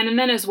 Yes. And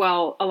then as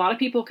well, a lot of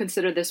people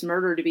consider this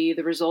murder to be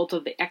the result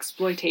of the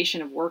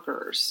exploitation of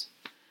workers.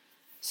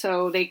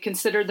 So they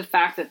considered the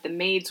fact that the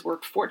maids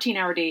worked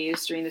 14-hour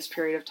days during this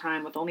period of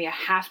time with only a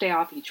half day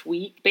off each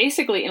week.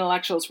 Basically,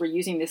 intellectuals were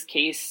using this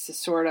case to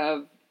sort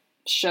of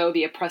show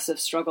the oppressive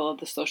struggle of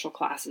the social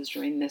classes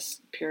during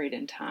this period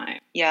in time.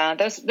 Yeah,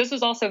 this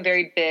was also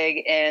very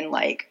big in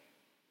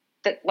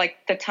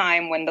the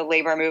time when the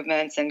labor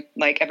movements and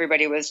like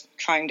everybody was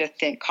trying to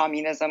think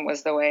communism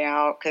was the way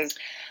out, because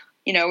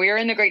we were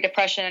in the Great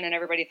Depression and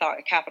everybody thought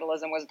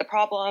capitalism was the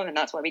problem and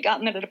that's why we got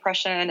into the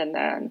Depression, and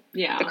then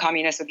the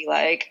communists would be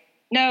like,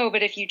 no,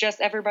 but if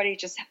everybody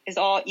just is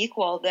all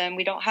equal, then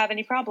we don't have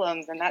any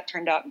problems, and that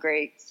turned out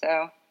great.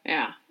 So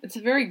yeah, it's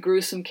a very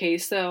gruesome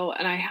case though,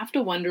 and I have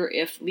to wonder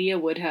if Leah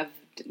would have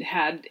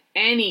had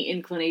any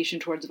inclination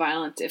towards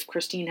violence if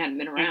Christine hadn't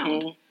been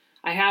around.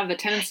 I have a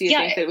tendency to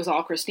think that it was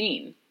all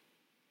Christine.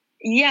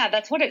 Yeah,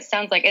 that's what it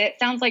sounds like. And it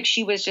sounds like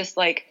she was just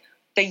like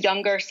the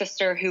younger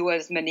sister who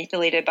was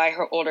manipulated by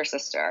her older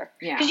sister.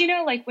 Yeah. Because,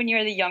 like when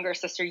you're the younger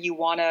sister, you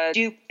want to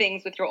do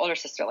things with your older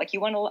sister. Like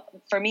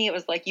for me, it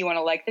was like you want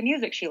to like the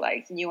music she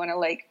likes and you want to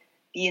like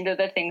be into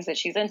the things that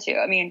she's into.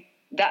 I mean,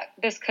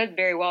 this could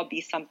very well be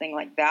something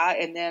like that.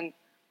 And then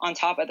on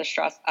top of the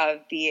stress of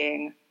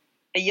being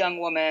a young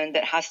woman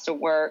that has to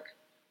work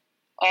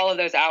all of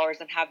those hours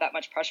and have that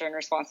much pressure and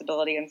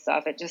responsibility and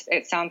stuff,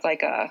 it sounds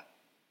like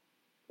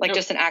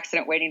just an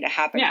accident waiting to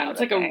happen. Yeah, it's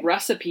like a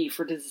recipe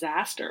for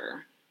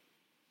disaster.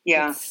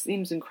 Yeah. It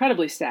seems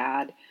incredibly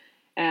sad.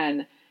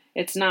 And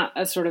it's not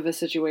a sort of a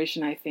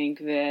situation, I think,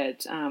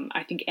 that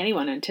I think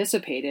anyone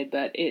anticipated,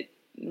 but it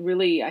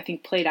really, I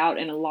think, played out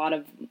in a lot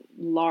of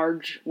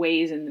large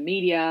ways in the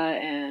media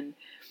and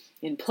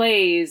in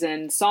plays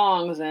and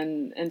songs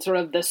and sort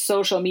of the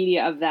social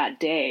media of that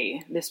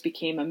day. This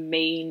became a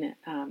main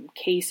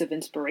case of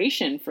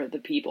inspiration for the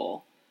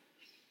people.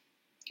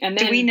 And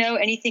then, do we know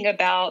anything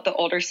about the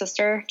older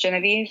sister,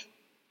 Genevieve?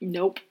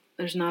 Nope.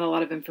 There's not a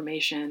lot of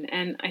information.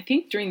 And I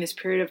think during this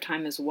period of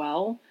time as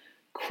well,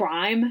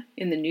 crime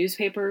in the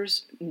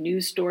newspapers,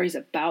 news stories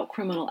about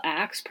criminal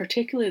acts,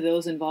 particularly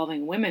those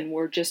involving women,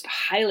 were just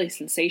highly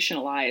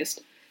sensationalized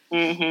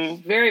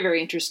Mm-hmm. Very,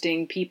 very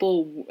interesting.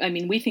 People, I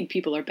mean, we think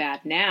people are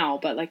bad now,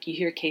 but like you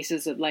hear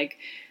cases of like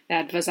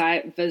that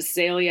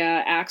Visalia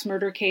axe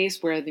murder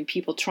case where the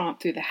people tromped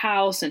through the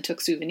house and took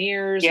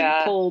souvenirs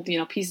and pulled,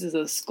 pieces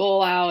of the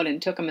skull out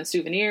and took them as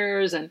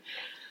souvenirs. And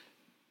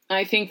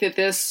I think that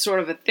this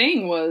sort of a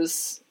thing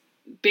was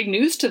big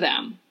news to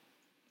them.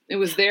 It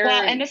was their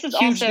and this is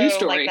huge also news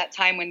story. like that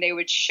time when they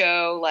would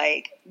show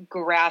like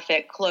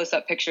graphic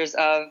close-up pictures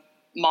of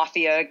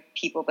mafia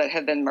people that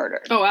have been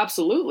murdered. Oh,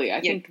 absolutely. I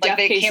think like death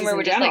the cases camera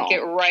would in just general, like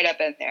get right up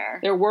in there.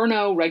 There were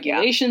no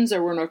regulations,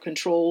 there were no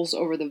controls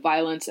over the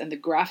violence and the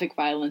graphic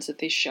violence that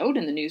they showed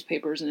in the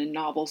newspapers and in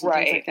novels and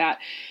things like that.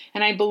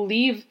 And I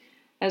believe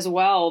as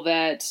well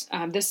that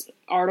this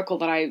article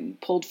that I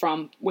pulled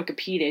from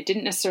Wikipedia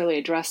didn't necessarily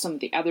address some of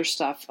the other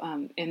stuff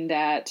in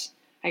that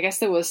I guess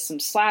there was some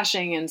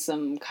slashing and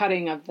some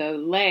cutting of the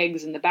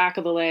legs and the back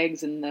of the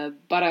legs and the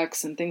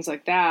buttocks and things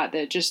like that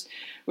just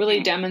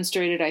really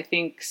demonstrated, I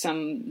think,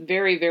 some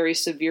very, very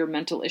severe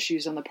mental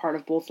issues on the part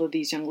of both of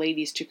these young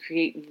ladies to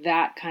create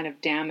that kind of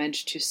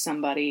damage to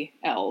somebody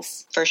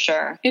else. For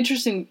sure.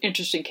 Interesting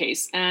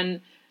case.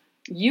 And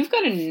you've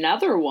got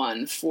another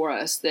one for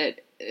us that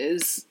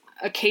is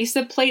a case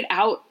that played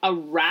out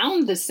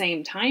around the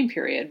same time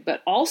period,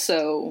 but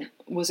also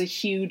was a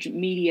huge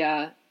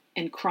media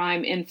and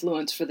crime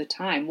influence for the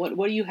time. What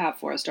do you have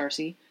for us,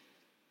 Darcy?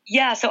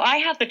 Yeah, so I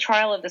have the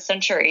trial of the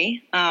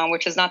century,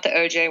 which is not the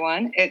OJ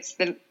one. It's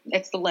the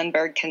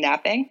Lindbergh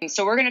kidnapping.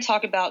 So we're going to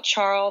talk about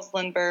Charles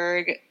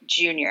Lindbergh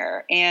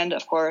Jr. and,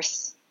 of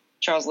course,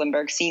 Charles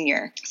Lindbergh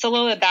Sr. So a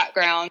little bit of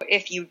background.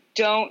 If you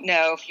don't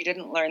know, if you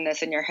didn't learn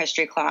this in your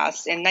history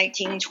class, in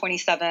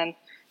 1927,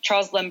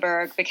 Charles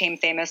Lindbergh became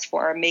famous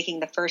for making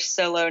the first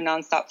solo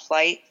nonstop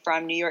flight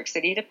from New York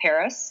City to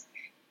Paris.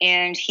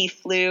 And he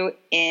flew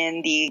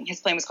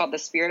his plane was called the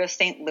Spirit of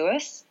St.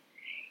 Louis.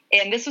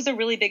 And this was a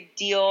really big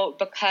deal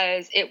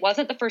because it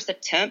wasn't the first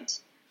attempt.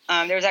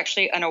 There was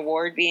actually an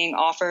award being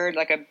offered,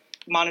 like a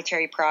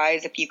monetary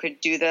prize if you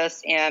could do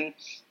this. And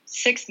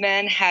 6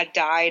 men had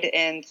died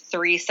in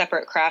 3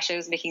 separate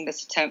crashes making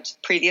this attempt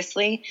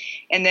previously.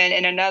 And then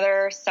in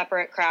another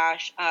separate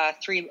crash,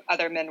 3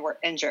 other men were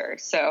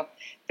injured. So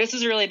this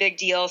was a really big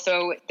deal.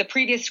 So the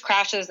previous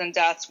crashes and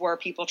deaths were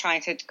people trying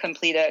to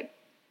complete it,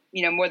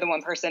 more than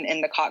one person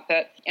in the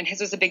cockpit. And his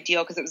was a big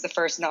deal because it was the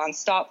first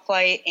nonstop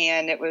flight,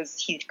 and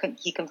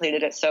he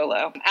completed it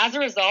solo. As a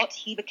result,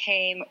 he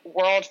became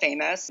world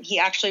famous. He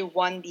actually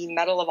won the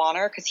Medal of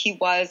Honor because he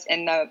was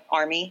in the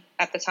Army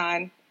at the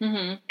time.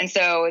 Mm-hmm. And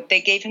so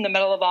they gave him the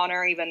Medal of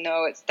Honor, even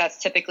though that's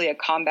typically a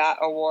combat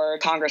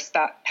award. Congress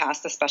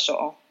passed a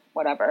special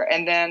whatever.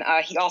 And then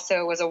he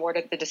also was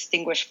awarded the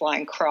Distinguished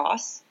Flying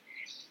Cross.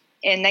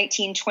 In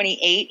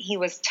 1928, he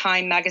was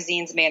Time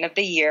Magazine's Man of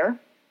the Year.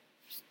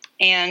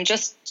 And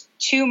just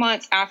 2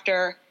 months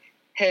after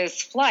his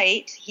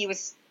flight, he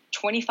was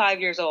 25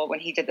 years old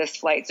when he did this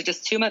flight. So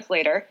just 2 months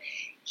later,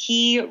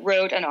 he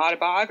wrote an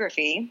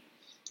autobiography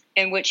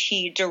in which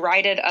he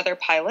derided other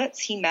pilots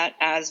he met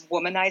as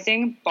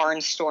womanizing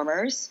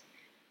barnstormers,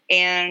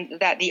 and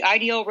that the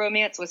ideal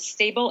romance was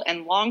stable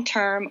and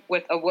long-term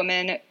with a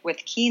woman with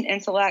keen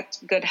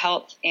intellect, good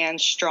health, and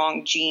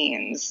strong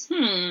genes.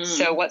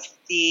 So what's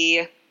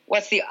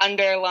the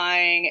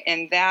underlying,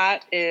 and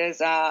that is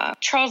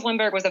Charles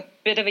Lindbergh was a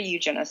bit of a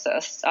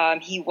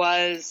eugenicist. He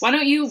was. Why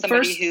don't you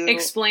first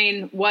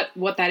explain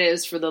what that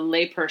is for the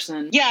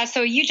layperson? Yeah,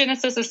 so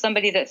eugenicist is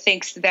somebody that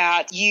thinks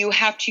that you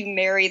have to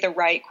marry the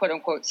right quote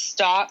unquote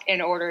stock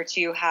in order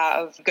to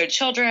have good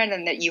children,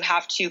 and that you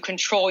have to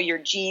control your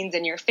genes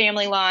and your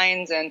family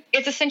lines, and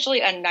it's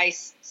essentially a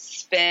nice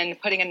spin,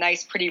 putting a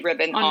nice pretty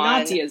ribbon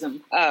on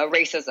Nazism,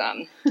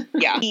 racism.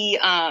 Yeah, he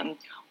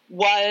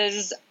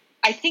was.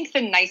 I think the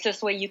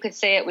nicest way you could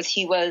say it was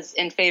he was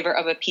in favor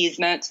of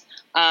appeasement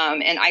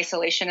and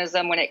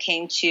isolationism when it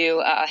came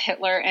to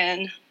Hitler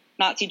and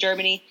Nazi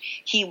Germany.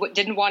 He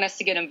didn't want us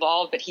to get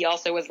involved, but he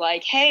also was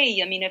like,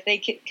 hey, I mean, if they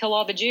kill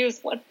all the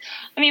Jews, what's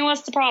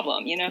the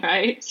problem,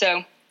 Right.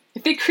 So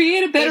if they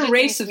create a better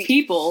race of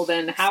people,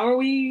 then how are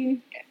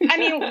we? I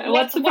mean,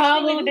 what's the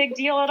problem? Really the big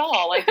deal at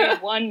all? Like, we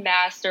have one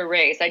master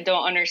race. I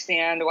don't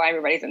understand why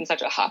everybody's in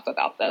such a huff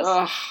about this.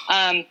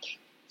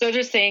 Those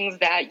are things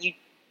that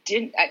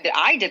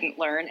I didn't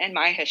learn in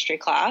my history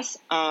class.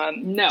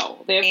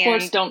 No, they of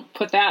course don't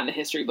put that in the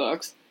history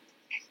books.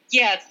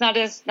 Yeah, it's not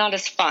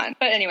as fun.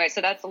 But anyway,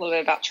 so that's a little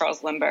bit about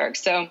Charles Lindbergh.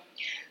 So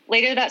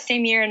later that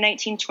same year in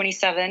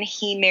 1927,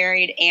 he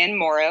married Anne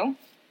Morrow,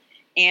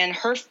 and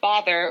her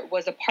father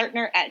was a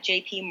partner at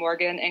J.P.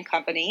 Morgan and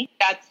Company.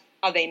 That's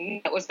how they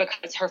met. It was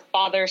because her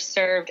father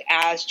served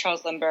as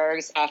Charles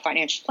Lindbergh's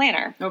financial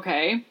planner.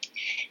 Okay.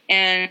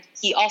 And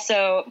he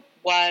also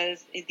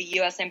was the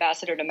U.S.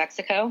 ambassador to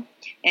Mexico,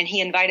 and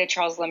he invited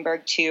Charles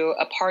Lindbergh to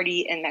a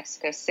party in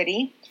Mexico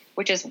City,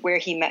 which is where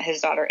he met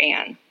his daughter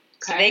Anne.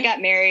 Okay. So they got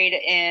married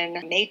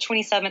in May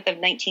 27th of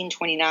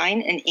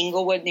 1929 in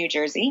Englewood, New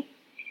Jersey,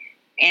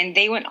 and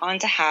they went on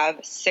to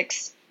have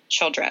 6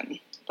 children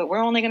but we're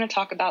only going to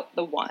talk about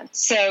the one.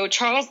 So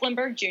Charles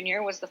Lindbergh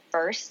Jr. was the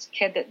first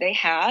kid that they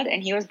had,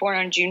 and he was born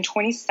on June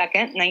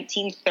 22nd,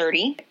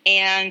 1930.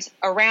 And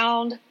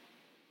around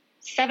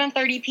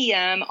 7:30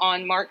 p.m.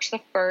 on March the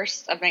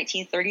 1st of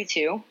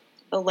 1932,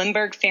 the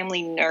Lindbergh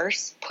family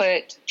nurse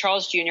put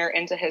Charles Jr.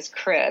 into his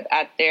crib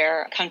at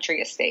their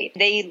country estate.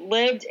 They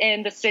lived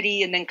in the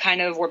city and then kind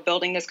of were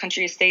building this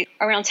country estate.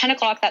 Around 10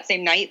 o'clock that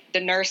same night,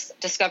 the nurse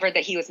discovered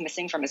that he was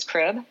missing from his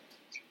crib.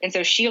 And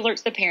so she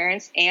alerts the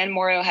parents. Anne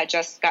Morrow had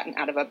just gotten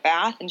out of a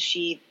bath, and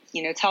she,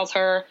 tells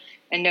her,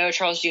 and no,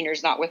 Charles Jr.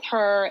 is not with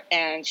her,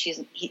 and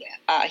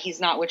he's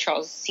not with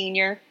Charles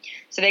Sr.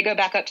 So they go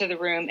back up to the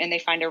room, and they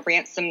find a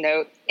ransom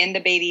note in the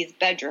baby's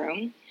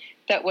bedroom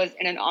that was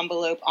in an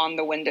envelope on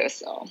the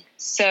windowsill.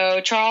 So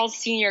Charles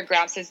Sr.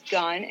 grabs his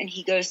gun, and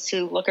he goes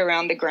to look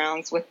around the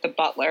grounds with the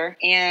butler.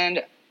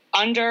 And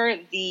under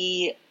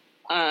the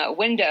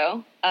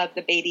window of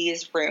the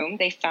baby's room,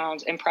 they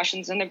found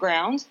impressions in the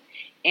ground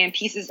and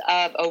pieces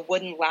of a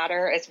wooden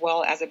ladder as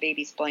well as a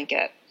baby's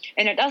blanket.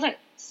 And it doesn't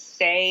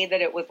say that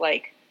it was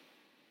like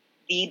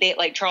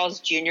Charles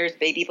Jr.'s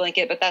baby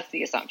blanket, but that's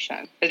the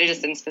assumption. But it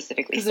just didn't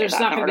specifically say that. Because there's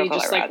not going to be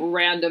just like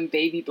random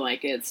baby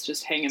blankets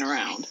just hanging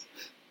around.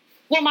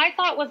 Well, my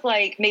thought was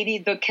like maybe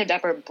the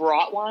kidnapper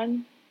brought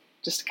one.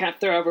 Just to kind of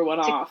throw everyone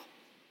off.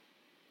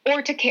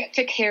 Or to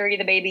carry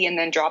the baby and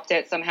then dropped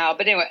it somehow.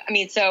 But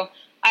anyway, so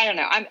I don't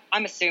know.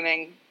 I'm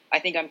assuming. I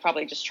think I'm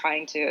probably just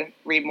trying to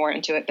read more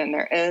into it than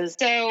there is.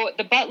 So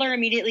the butler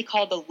immediately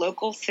called the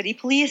local city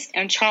police,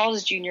 and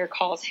Charles Jr.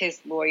 calls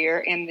his lawyer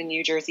and the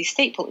New Jersey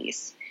State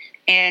Police.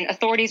 And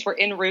authorities were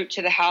en route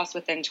to the house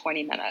within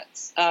 20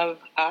 minutes of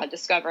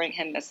discovering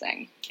him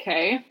missing.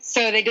 Okay.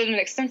 So they did an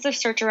extensive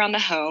search around the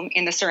home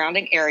and the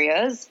surrounding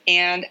areas.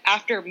 And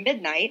after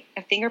midnight,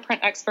 a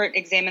fingerprint expert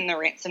examined the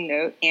ransom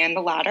note and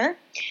the ladder.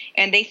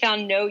 And they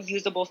found no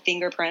usable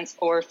fingerprints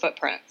or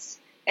footprints.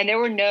 And there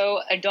were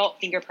no adult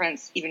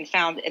fingerprints even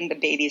found in the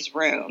baby's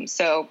room.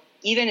 So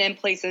even in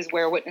places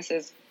where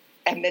witnesses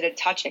admitted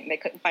touching, they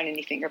couldn't find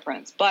any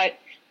fingerprints. But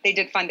they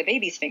did find the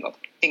baby's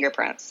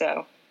fingerprints.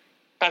 So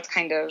that's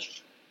kind of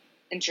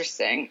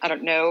interesting. I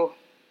don't know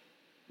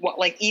what,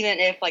 even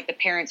if the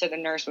parents or the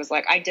nurse was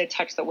like, I did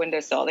touch the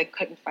windowsill, they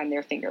couldn't find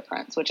their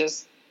fingerprints, which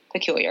is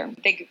peculiar.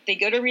 They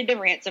go to read the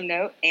ransom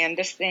note, and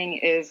this thing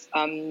is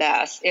a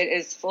mess. It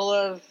is full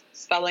of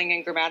spelling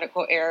and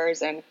grammatical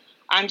errors, and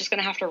I'm just going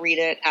to have to read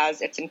it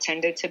as it's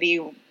intended to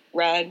be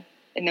read,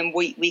 and then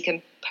we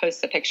can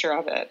post a picture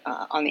of it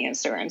on the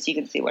Instagram so you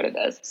can see what it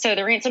is. So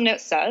the ransom note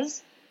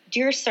says,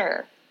 Dear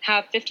Sir,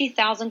 have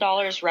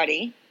 $50,000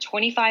 ready,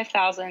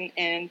 $25,000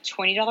 in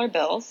 $20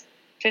 bills,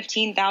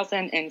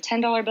 $15,000 in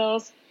 $10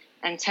 bills,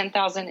 and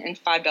 $10,000 in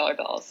 $5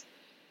 bills.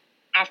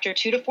 After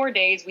 2 to 4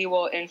 days, we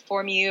will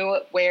inform you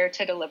where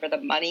to deliver the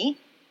money.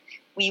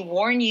 We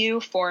warn you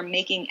for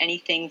making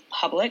anything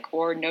public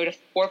or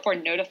for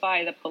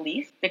notify the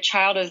police. The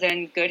child is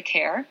in good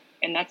care,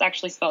 and that's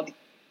actually spelled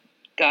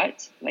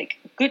gut, like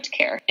good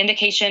care.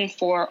 Indication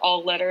for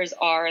all letters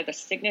are the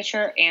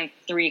signature and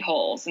 3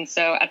 holes. And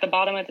so at the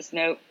bottom of this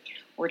note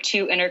were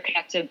 2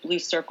 interconnected blue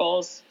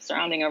circles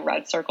surrounding a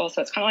red circle.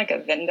 So it's kind of like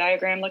a Venn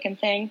diagram looking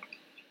thing.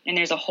 And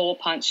there's a hole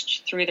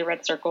punched through the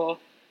red circle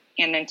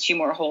and then 2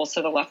 more holes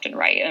to the left and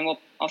right. And we'll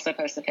also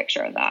post a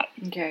picture of that.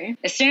 Okay.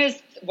 As soon as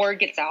word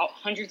gets out,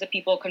 hundreds of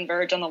people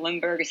converge on the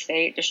Lindbergh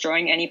estate,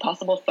 destroying any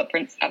possible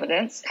footprints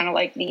evidence, kind of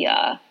like the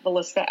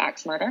Villisca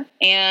axe murder.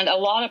 And a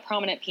lot of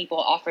prominent people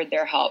offered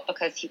their help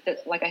because,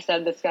 like I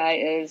said, this guy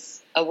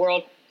is a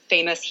world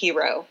famous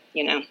hero,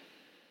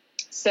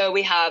 So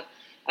we have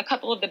a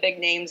couple of the big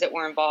names that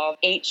were involved.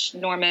 H.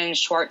 Norman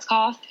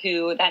Schwarzkopf,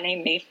 who that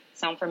name may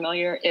sound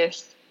familiar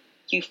if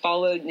you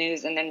followed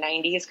news in the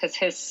 90s, because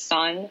his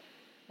son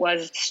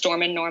was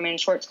Stormin Norman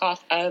Schwarzkopf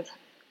of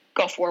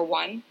Gulf War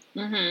I.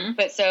 Mm-hmm.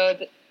 But so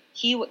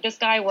this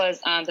guy was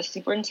the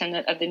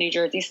superintendent of the New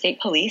Jersey State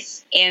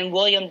Police, and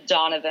William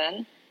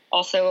Donovan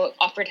also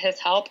offered his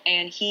help,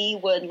 and he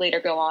would later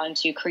go on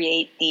to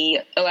create the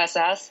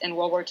OSS in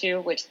World War II,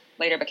 which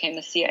later became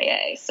the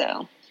CIA. So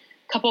a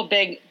couple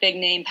big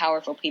name,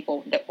 powerful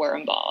people that were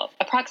involved.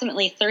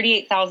 Approximately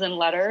 38,000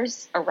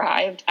 letters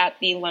arrived at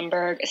the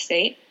Lindbergh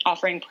estate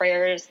offering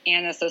prayers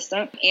and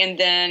assistance. And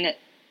then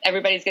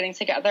everybody's getting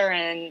together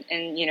and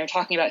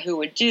talking about who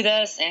would do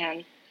this.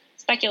 And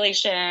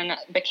speculation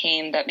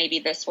became that maybe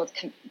this was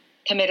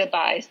committed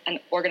by an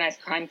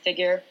organized crime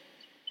figure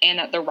and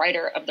that the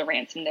writer of the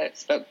ransom note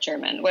spoke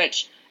German,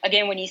 which,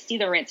 again, when you see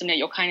the ransom note,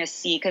 you'll kind of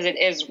see, because it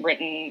is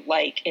written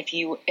like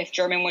if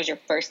German was your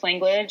first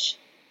language,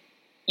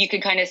 you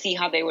could kind of see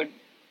how they would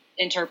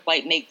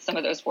make some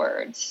of those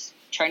words,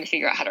 trying to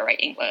figure out how to write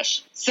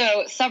English.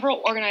 So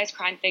several organized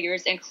crime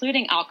figures,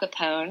 including Al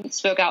Capone,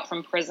 spoke out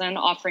from prison,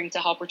 offering to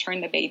help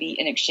return the baby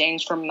in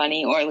exchange for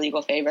money or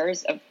legal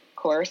favors, of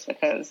course,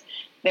 because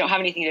they don't have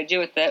anything to do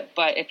with it.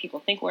 But if people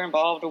think we're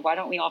involved, why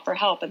don't we offer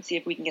help and see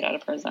if we can get out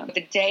of prison?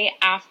 The day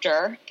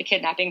after the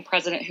kidnapping,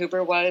 President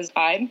Hoover was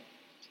by.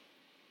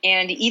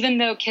 And even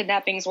though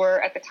kidnappings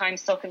were at the time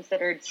still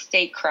considered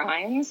state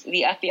crimes,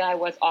 the FBI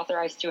was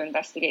authorized to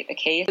investigate the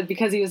case.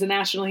 Because he was a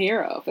national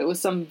hero. If it was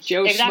some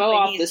Joe Schmo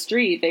off the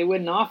street, they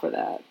wouldn't offer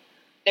that.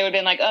 They would have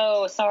been like,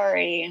 oh,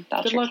 sorry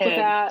about your kid. Good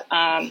luck with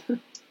that.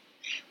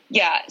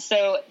 Yeah,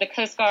 so the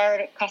Coast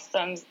Guard,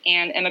 Customs,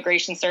 and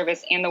Immigration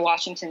Service and the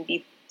Washington,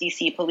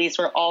 D.C. police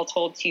were all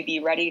told to be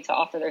ready to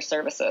offer their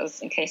services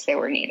in case they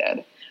were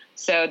needed.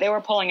 So they were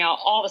pulling out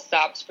all the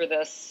stops for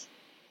this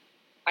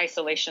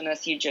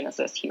isolationist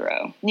eugenicist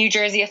hero. New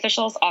Jersey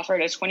officials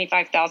offered a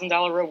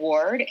 $25,000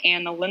 reward,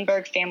 and the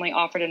Lindbergh family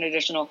offered an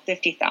additional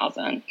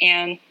 $50,000.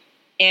 And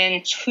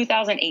in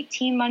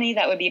 2018 money,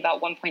 that would be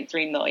about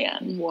 $1.3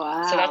 million.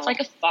 Wow! So that's like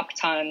a fuck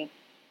ton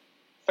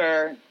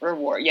for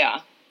reward.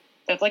 Yeah,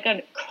 that's like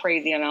a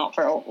crazy amount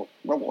for a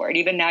reward.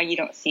 Even now, you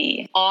don't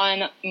see.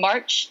 On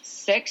March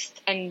 6th,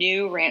 a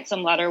new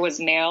ransom letter was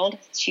mailed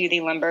to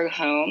the Lindbergh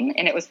home,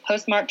 and it was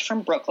postmarked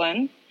from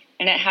Brooklyn.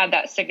 And it had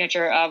that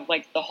signature of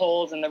like the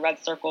holes and the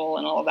red circle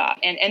and all of that.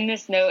 And in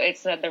this note, it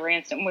said the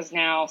ransom was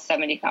now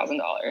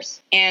 $70,000.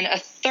 And a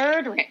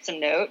third ransom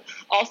note,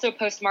 also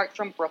postmarked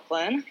from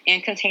Brooklyn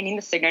and containing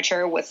the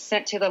signature, was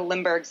sent to the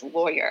Lindbergh's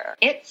lawyer.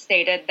 It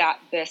stated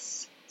that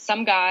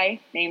some guy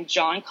named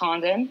John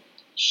Condon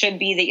should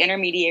be the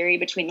intermediary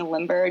between the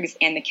Lindberghs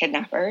and the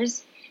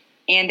kidnappers.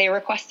 And they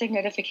requested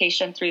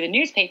notification through the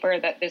newspaper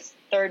that this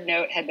third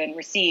note had been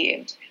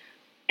received.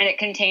 And it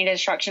contained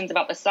instructions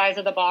about the size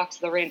of the box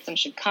the ransom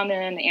should come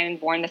in and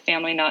warn the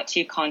family not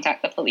to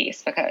contact the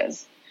police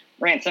because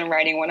ransom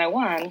writing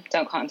 101,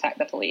 don't contact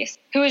the police.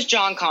 Who is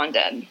John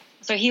Condon?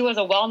 So he was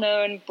a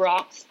well-known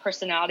Bronx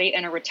personality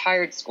and a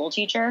retired school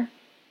teacher.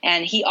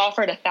 And he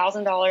offered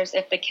 $1,000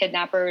 if the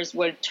kidnappers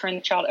would turn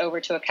the child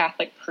over to a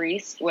Catholic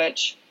priest,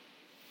 which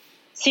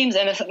seems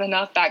innocent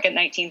enough back in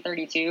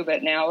 1932.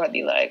 But now I'd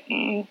be like,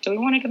 do we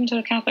want to give him to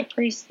a Catholic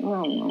priest? I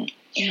don't know.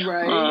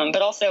 Right.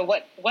 But also,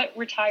 what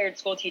retired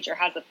school teacher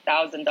has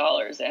 $1,000 in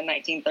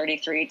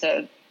 1933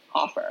 to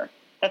offer?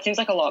 That seems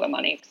like a lot of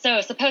money.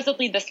 So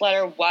supposedly this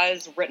letter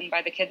was written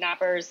by the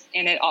kidnappers,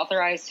 and it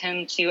authorized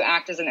him to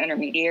act as an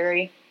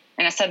intermediary.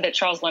 And it said that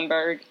Charles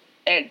Lindbergh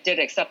did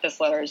accept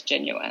this letter as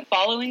genuine.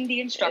 Following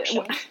the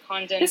instructions,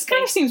 Condon... This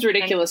kind of seems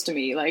ridiculous to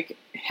me, like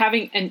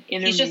having an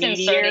intermediary. He's just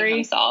inserting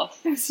himself.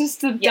 It's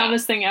just the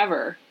dumbest thing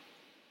ever.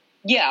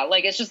 Yeah,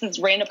 like it's just this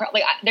random...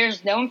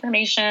 there's no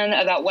information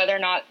about whether or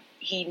not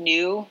he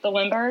knew the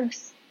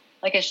Lindberghs.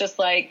 Like, it's just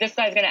like, this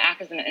guy's going to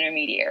act as an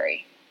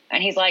intermediary.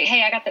 And he's like,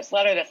 hey, I got this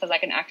letter that says I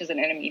can act as an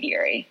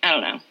intermediary. I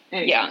don't know.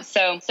 Yeah.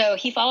 So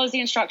he follows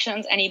the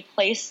instructions, and he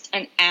placed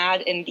an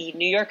ad in the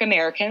New York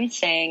American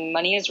saying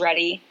money is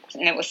ready.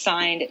 And it was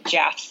signed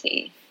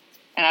Jaffe.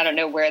 And I don't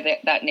know where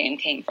that name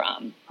came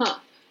from. Huh.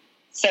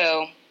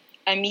 So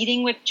a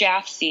meeting with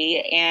Jaffe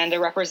and a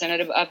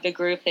representative of the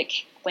group that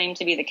claimed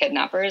to be the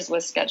kidnappers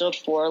was scheduled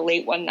for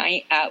late one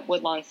night at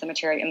Woodlawn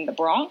Cemetery in the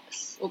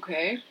Bronx.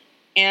 Okay.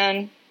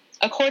 And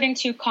according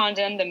to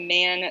Condon, the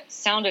man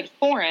sounded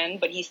foreign,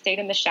 but he stayed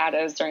in the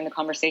shadows during the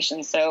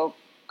conversation, so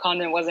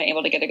Condon wasn't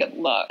able to get a good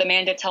look. The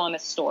man did tell him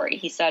his story.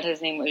 He said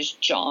his name was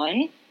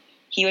John.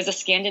 He was a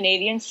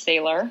Scandinavian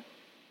sailor,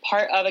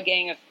 part of a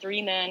gang of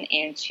 3 men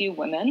and 2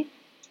 women.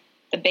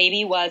 The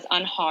baby was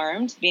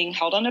unharmed, being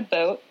held on a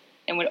boat,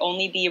 and would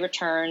only be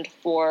returned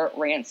for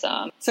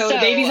ransom. So the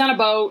baby's on a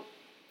boat,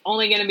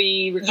 only going to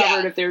be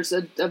recovered if there's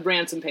a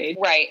ransom paid.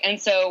 Right.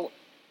 And so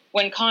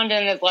when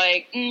Condon is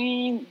like, do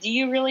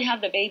you really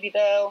have the baby,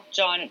 though?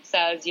 John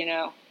says,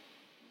 yeah.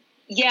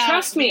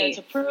 Trust me.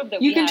 To prove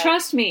that you can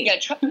trust me. Yeah,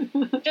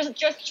 just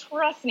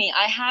trust me.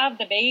 I have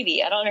the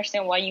baby. I don't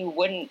understand why you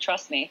wouldn't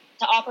trust me.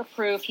 To offer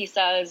proof, he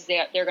says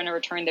that they're going to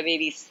return the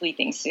baby's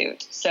sleeping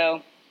suit.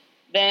 So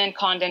then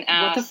Condon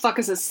asks... What the fuck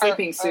is a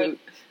sleeping suit?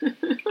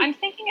 I'm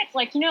thinking it's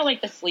like,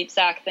 like the sleep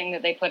sack thing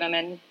that they put him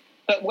in.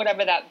 But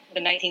whatever the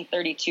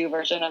 1932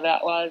 version of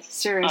that was.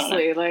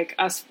 Seriously, like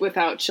us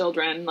without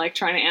children, like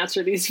trying to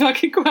answer these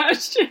fucking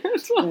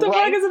questions. What the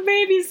fuck is a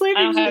baby sleeping?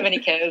 I don't have any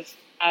kids.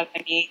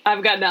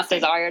 I've got nothing.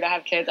 Desire to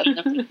have kids. I have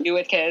nothing to do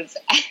with kids.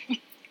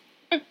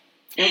 Okay.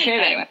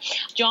 Anyway,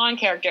 John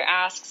character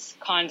asks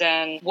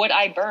Condon, would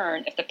I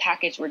burn if the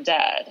package were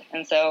dead?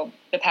 And so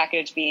the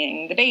package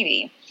being the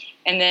baby.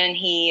 And then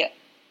he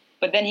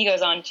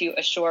goes on to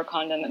assure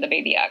Condon that the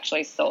baby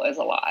actually still is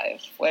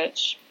alive,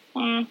 which...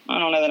 I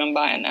don't know that I'm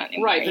buying that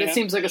anymore. Right, but it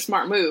seems like a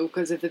smart move,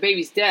 because if the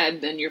baby's dead,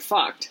 then you're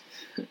fucked.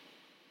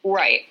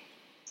 Right.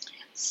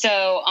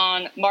 So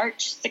on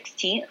March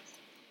 16th,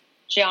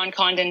 John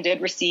Condon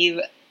did receive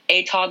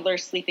a toddler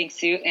sleeping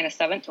suit and a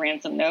 7th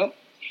ransom note.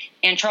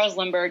 And Charles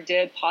Lindbergh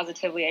did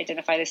positively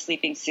identify the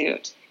sleeping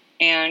suit.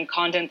 And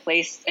Condon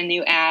placed a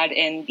new ad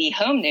in the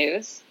Home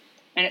News.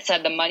 And it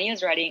said, the money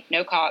is ready,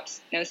 no cops,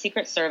 no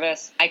Secret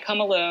Service, I come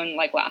alone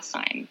like last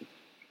time.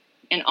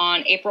 And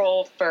on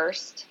April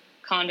 1st,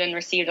 Condon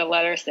received a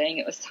letter saying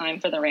it was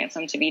time for the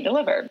ransom to be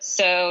delivered.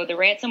 So the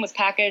ransom was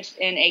packaged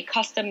in a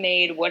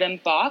custom-made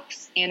wooden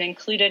box and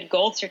included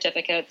gold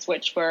certificates,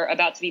 which were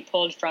about to be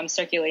pulled from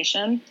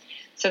circulation.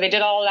 So they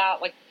did all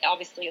that, like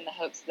obviously in the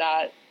hopes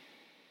that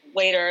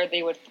later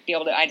they would be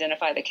able to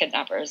identify the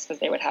kidnappers because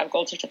they would have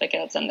gold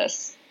certificates in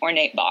this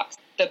ornate box.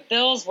 The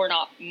bills were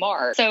not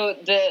marked. So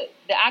the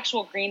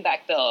actual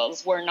greenback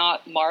bills were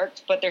not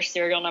marked, but their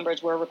serial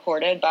numbers were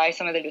recorded by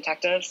some of the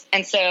detectives.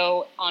 And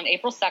so on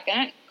April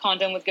 2nd,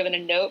 Condon was given a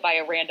note by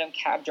a random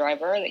cab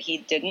driver that he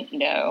didn't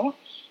know.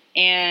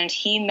 And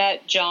he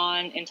met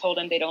John and told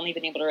him they'd only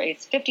been able to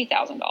raise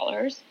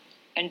 $50,000.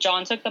 And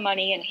John took the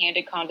money and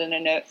handed Condon a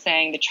note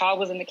saying the child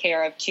was in the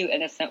care of 2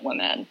 innocent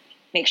women.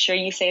 Make sure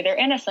you say they're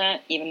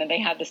innocent, even though they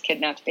have this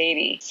kidnapped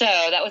baby. So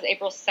that was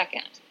April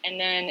 2nd. And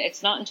then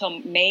it's not until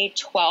May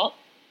 12th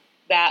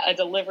that a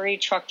delivery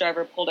truck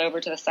driver pulled over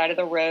to the side of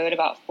the road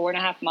about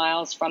 4.5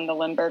 miles from the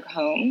Lindbergh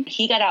home.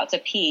 He got out to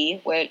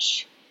pee,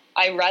 which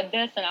I read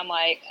this and I'm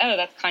like, oh,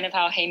 that's kind of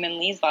how Hae-Min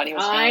Lee's body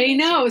was found. I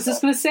know, I was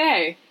just going to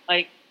say.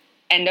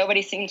 And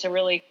nobody seemed to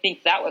really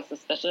think that was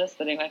suspicious.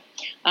 But anyway,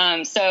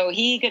 so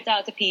he gets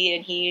out to pee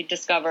and he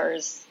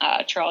discovers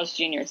Charles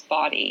Jr.'s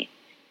body.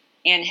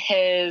 And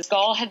his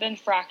skull had been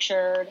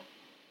fractured,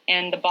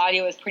 and the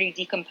body was pretty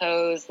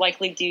decomposed,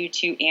 likely due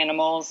to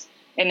animals.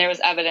 And there was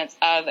evidence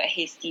of a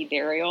hasty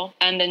burial.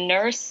 And the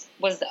nurse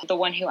was the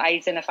one who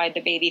identified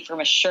the baby from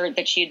a shirt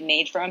that she had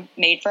made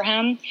for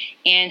him.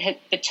 And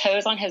the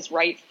toes on his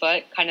right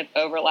foot kind of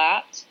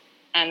overlapped.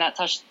 And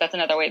that's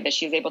another way that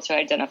she was able to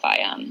identify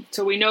him.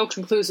 So we know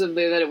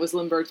conclusively that it was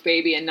Lindbergh's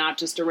baby and not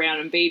just a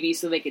random baby,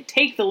 so they could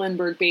take the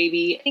Lindbergh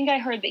baby. I think I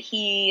heard that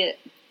he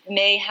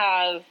may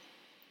have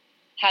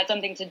had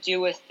something to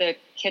do with the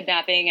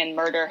kidnapping and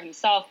murder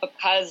himself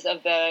because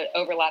of the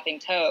overlapping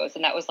toes,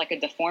 and that was like a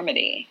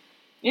deformity.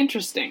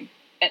 Interesting.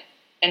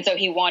 And so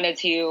he wanted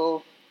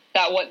to,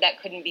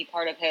 that couldn't be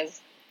part of his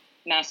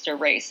master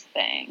race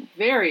thing.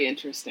 Very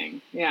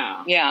interesting.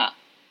 Yeah. Yeah.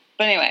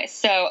 But anyway,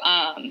 so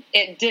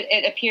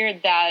it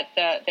appeared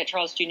that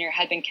Charles Jr.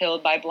 had been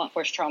killed by blunt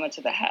force trauma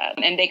to the head,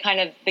 and they kind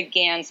of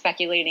began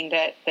speculating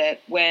that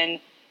when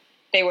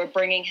they were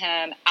bringing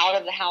him out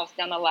of the house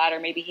down the ladder,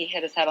 maybe he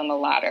hit his head on the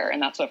ladder,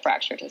 and that's what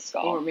fractured his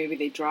skull. Or maybe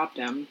they dropped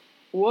him.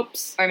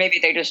 Whoops. Or maybe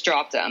they just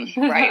dropped him,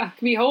 right? It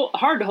can be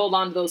hard to hold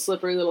on to those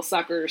slippery little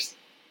suckers.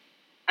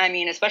 I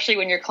mean, especially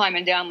when you're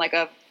climbing down like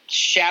a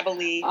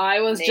shabbily...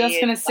 I was just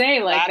going to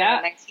say, like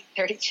that...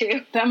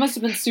 1932. That must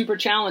have been super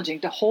challenging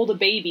to hold a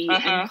baby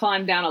and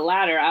climb down a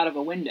ladder out of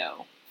a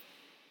window.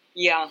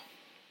 Yeah.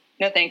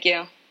 No, thank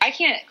you. I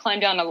can't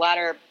climb down a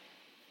ladder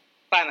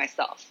by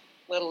myself,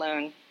 let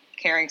alone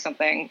carrying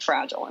something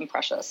fragile and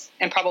precious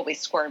and probably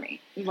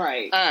squirmy.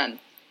 Right.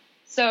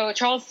 So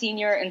Charles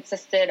Sr.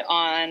 insisted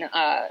on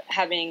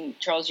having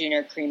Charles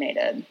Jr.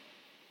 cremated,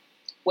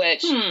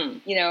 which,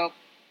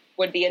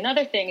 would be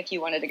another thing if you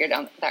wanted to go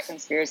down that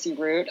conspiracy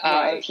route.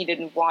 If he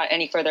didn't want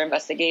any further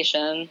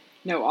investigation.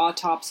 No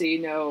autopsy,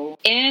 no...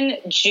 In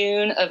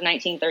June of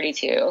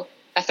 1932,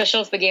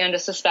 officials began to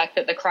suspect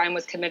that the crime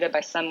was committed by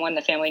someone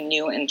the family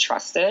knew and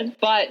trusted,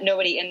 but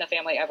nobody in the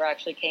family ever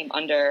actually came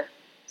under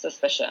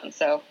suspicion.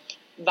 So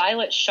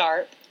Violet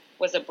Sharp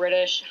was a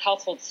British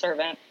household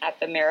servant at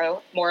the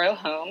Morrow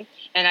home,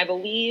 and I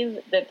believe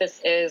that this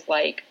is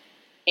like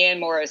Anne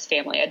Morrow's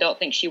family. I don't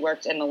think she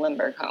worked in the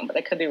Lindbergh home, but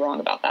I could be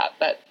wrong about that.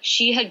 But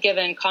she had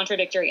given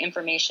contradictory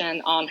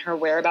information on her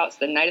whereabouts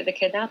the night of the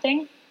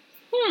kidnapping.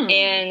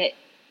 And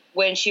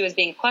when she was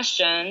being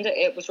questioned,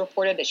 it was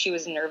reported that she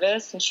was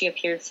nervous and she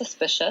appeared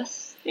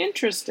suspicious.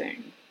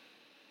 Interesting.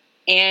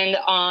 And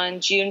on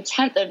June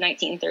 10th of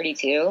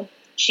 1932,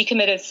 she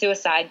committed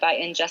suicide by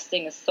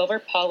ingesting a silver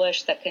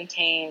polish that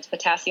contained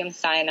potassium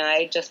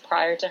cyanide just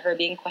prior to her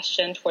being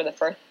questioned for the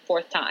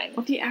fourth time.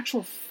 What the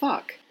actual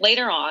fuck?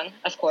 Later on,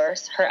 of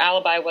course, her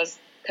alibi was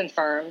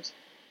confirmed,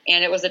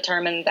 and it was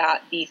determined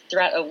that the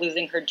threat of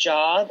losing her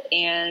job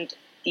and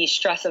the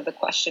stress of the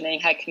questioning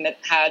had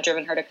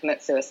driven her to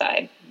commit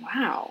suicide.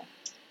 Wow.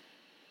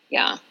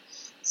 Yeah.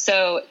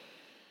 So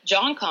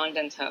John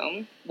Condon's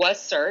home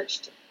was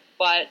searched,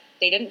 but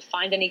they didn't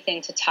find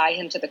anything to tie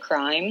him to the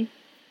crime.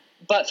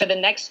 But for the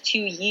next 2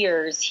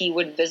 years, he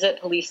would visit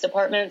police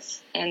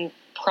departments and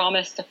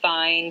promise to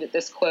find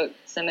this, quote,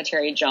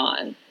 cemetery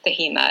John that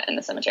he met in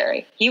the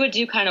cemetery. He would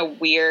do kind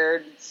of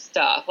weird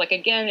stuff. Like,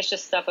 again, it's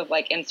just stuff of,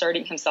 like,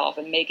 inserting himself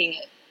and making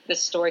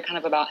this story kind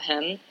of about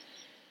him.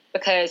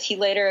 Because he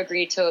later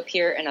agreed to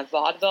appear in a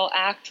vaudeville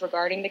act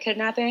regarding the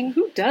kidnapping.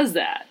 Who does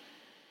that?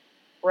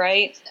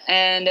 Right?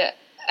 And,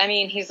 I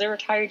mean, he's a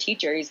retired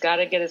teacher. He's got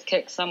to get his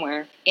kick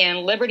somewhere.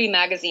 And Liberty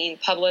Magazine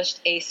published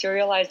a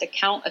serialized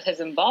account of his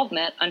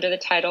involvement under the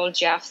title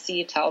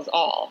Jaffe Tells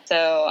All.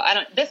 So,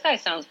 this guy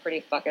sounds pretty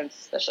fucking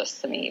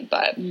suspicious to me,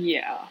 but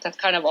yeah, that's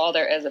kind of all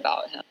there is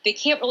about him. They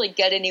can't really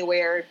get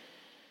anywhere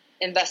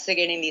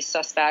investigating these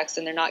suspects,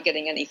 and they're not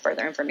getting any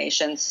further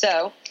information.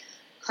 So,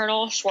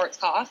 Colonel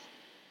Schwarzkopf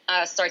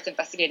starts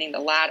investigating the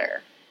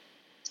ladder.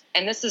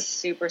 And this is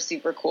super,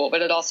 super cool,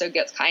 but it also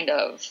gets kind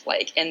of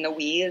like in the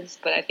weeds,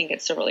 but I think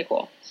it's still really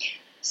cool.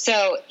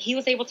 So he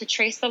was able to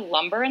trace the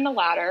lumber in the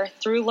ladder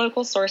through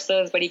local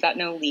sources, but he got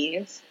no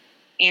leads.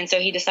 And so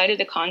he decided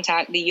to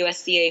contact the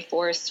USDA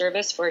Forest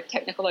Service for a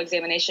technical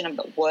examination of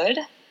the wood.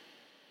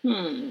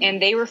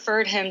 And they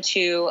referred him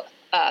to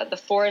the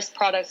Forest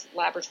Products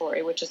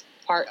Laboratory, which is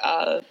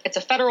it's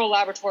a federal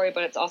laboratory,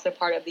 but it's also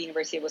part of the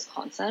University of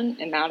Wisconsin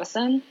in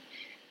Madison.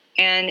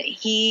 And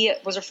he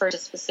was referred to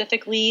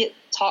specifically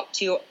talk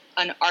to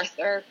an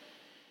Arthur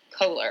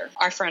Koehler.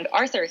 Our friend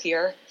Arthur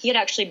here, he had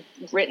actually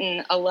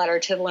written a letter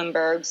to the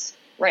Lindberghs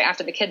right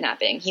after the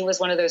kidnapping. He was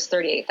one of those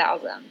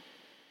 38,000.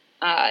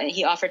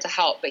 He offered to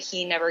help, but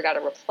he never got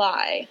a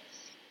reply.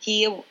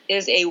 He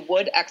is a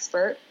wood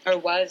expert, or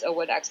was a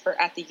wood expert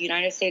at the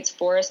United States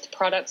Forest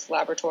Products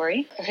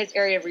Laboratory. His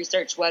area of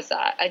research was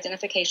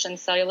identification,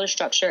 cellular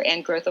structure,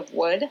 and growth of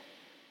wood.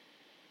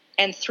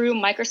 And through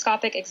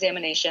microscopic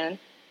examination,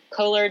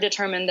 Koehler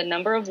determined the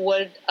number of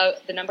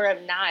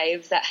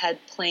knives that had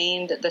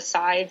planed the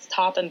sides,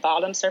 top, and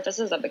bottom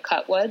surfaces of the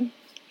cut wood,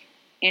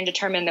 and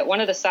determined that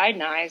one of the side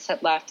knives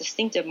had left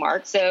distinctive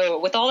marks. So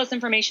with all this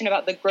information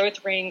about the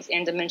growth rings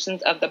and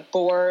dimensions of the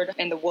board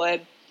and the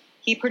wood,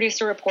 he produced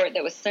a report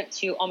that was sent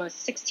to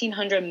almost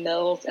 1,600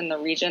 mills in the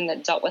region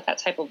that dealt with that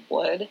type of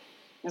wood. It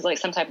was like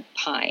some type of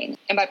pine.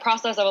 And by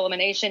process of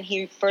elimination,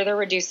 he further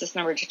reduced this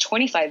number to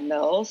 25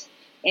 mills.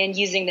 And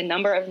using the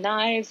number of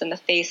knives and the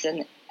face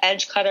and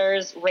edge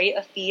cutters, rate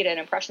of feed, and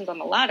impressions on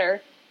the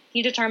ladder,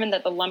 he determined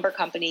that the lumber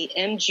company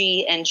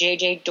M.G. and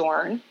J.J.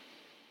 Dorn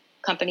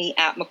Company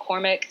at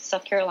McCormick,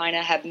 South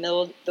Carolina, had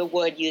milled the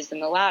wood used in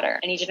the ladder.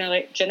 And he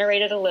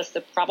generated a list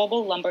of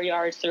probable lumber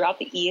yards throughout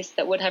the East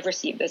that would have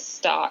received this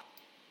stock.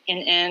 And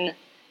in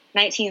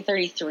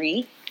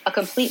 1933, a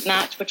complete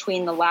match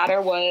between the ladder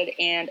wood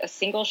and a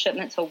single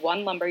shipment to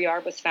one lumber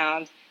yard was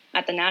found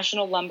at the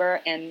National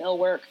Lumber and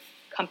Millwork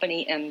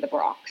Company in the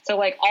Bronx. So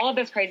like all of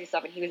this crazy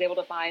stuff, and he was able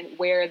to find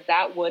where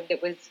that wood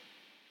that was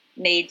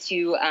made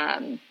to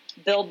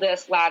build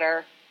this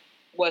ladder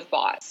was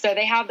bought. So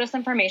they have this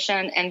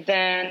information, and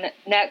then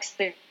next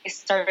they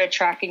started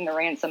tracking the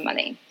ransom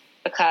money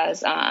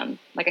because,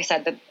 like I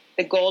said,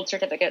 the gold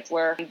certificates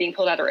were being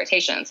pulled out of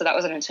rotation. So that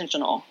was an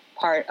intentional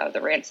part of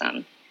the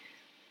ransom.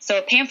 So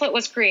a pamphlet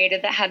was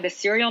created that had the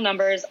serial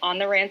numbers on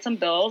the ransom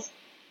bills,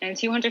 and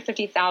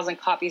 250,000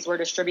 copies were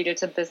distributed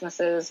to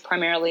businesses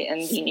primarily in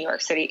the New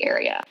York City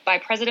area. By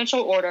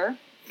presidential order,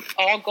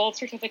 all gold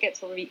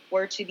certificates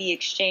were to be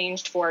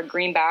exchanged for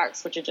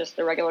greenbacks, which are just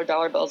the regular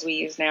dollar bills we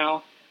use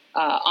now,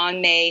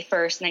 on May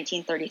 1st,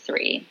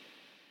 1933.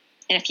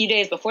 And a few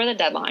days before the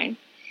deadline,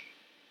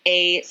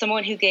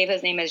 someone who gave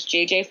his name as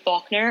J.J.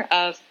 Faulkner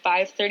of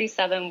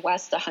 537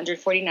 West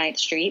 149th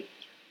Street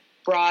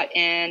brought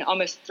in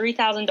almost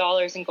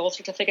 $3,000 in gold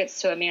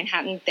certificates to a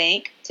Manhattan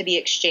bank to be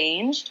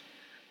exchanged.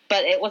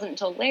 But it wasn't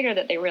until later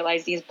that they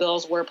realized these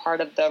bills were part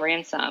of the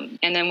ransom.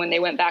 And then when they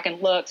went back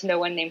and looked, no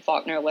one named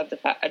Faulkner lived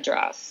at that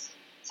address.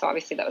 So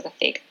obviously that was a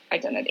fake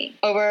identity.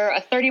 Over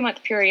a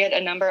 30-month period,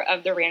 a number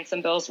of the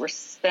ransom bills were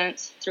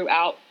spent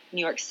throughout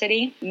New York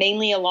City,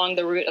 mainly along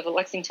the route of the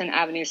Lexington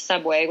Avenue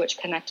subway, which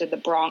connected the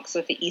Bronx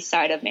with the east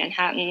side of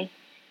Manhattan.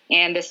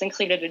 And this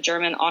included a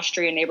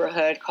German-Austrian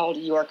neighborhood called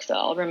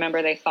Yorkville.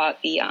 Remember, they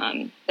thought the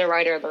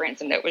writer of the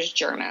ransom note was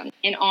German.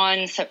 And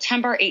on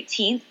September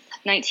 18th,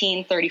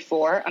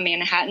 1934, a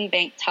Manhattan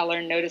bank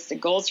teller noticed a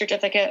gold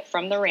certificate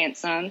from the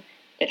ransom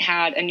that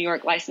had a New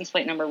York license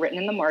plate number written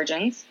in the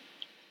margins.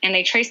 And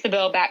they traced the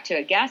bill back to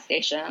a gas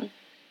station.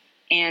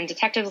 And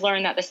detectives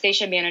learned that the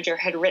station manager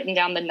had written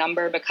down the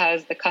number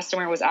because the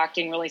customer was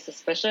acting really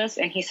suspicious,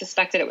 and he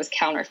suspected it was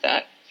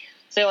counterfeit.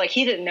 So, like,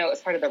 he didn't know it was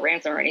part of the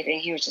ransom or anything.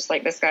 He was just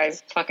like, this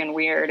guy's fucking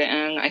weird,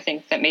 and I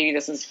think that maybe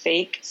this is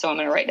fake, so I'm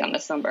going to write down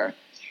this number.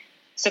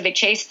 So they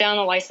chased down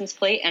a license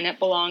plate, and it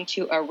belonged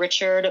to a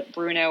Richard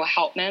Bruno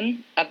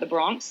Hauptmann of the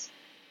Bronx.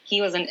 He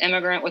was an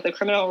immigrant with a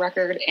criminal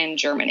record in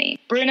Germany.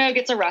 Bruno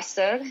gets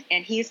arrested,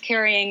 and he's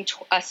carrying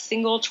a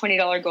single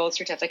 $20 gold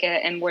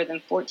certificate and more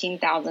than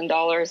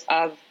 $14,000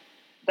 of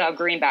the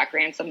greenback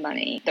ransom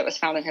money that was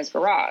found in his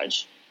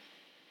garage.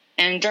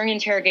 And during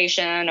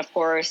interrogation, of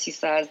course, he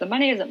says, the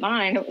money isn't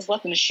mine. It was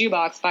left in a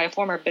shoebox by a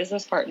former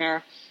business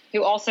partner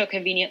who also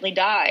conveniently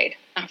died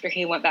after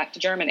he went back to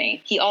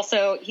Germany. He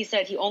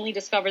said he only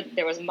discovered that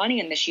there was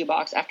money in the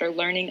shoebox after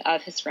learning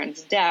of his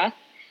friend's death.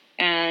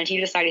 And he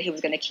decided he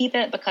was going to keep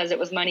it because it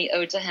was money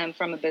owed to him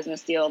from a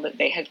business deal that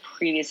they had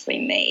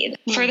previously made.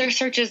 Further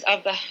searches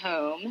of the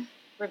home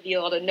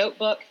revealed a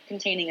notebook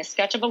containing a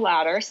sketch of a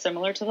ladder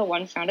similar to the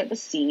one found at the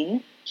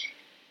scene.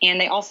 And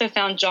they also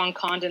found John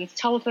Condon's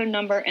telephone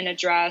number and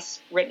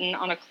address written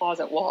on a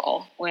closet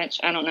wall, which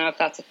I don't know if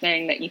that's a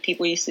thing that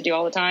people used to do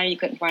all the time. You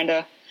couldn't find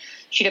a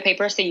sheet of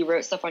paper, so you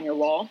wrote stuff on your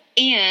wall.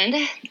 And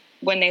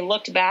when they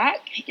looked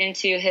back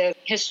into his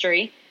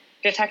history,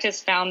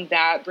 detectives found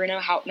that Bruno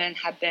Hauptmann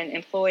had been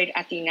employed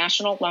at the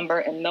National Lumber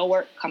and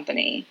Millwork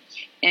Company,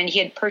 and he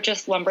had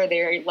purchased lumber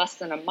there less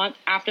than a month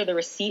after the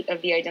receipt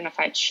of the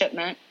identified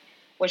shipment,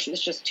 which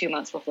was just 2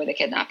 months before the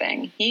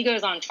kidnapping. He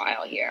goes on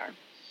trial here.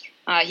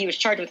 He was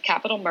charged with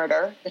capital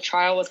murder. The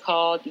trial was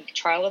called the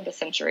Trial of the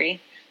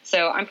Century.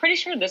 So I'm pretty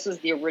sure this was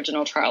the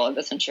original Trial of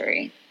the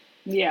Century.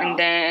 Yeah. And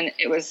then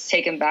it was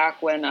taken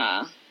back when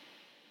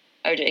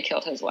O.J.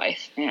 killed his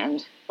wife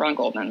and Ron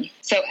Goldman.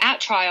 So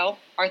at trial,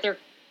 Arthur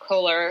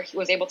Kohler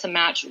was able to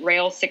match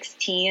rail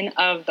 16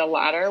 of the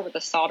ladder with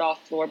a sawed-off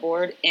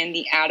floorboard in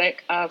the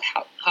attic of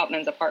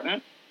Hauptmann's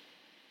apartment.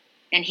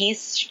 And he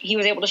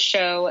was able to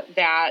show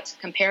that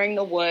comparing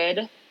the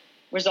wood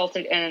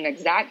resulted in an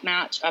exact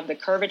match of the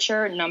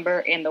curvature, number,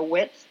 and the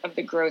width of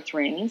the growth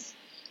rings.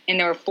 And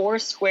there were 4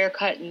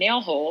 square-cut nail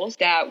holes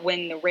that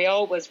when the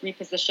rail was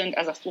repositioned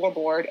as a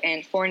floorboard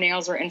and 4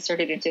 nails were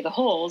inserted into the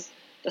holes,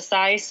 the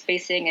size,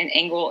 spacing, and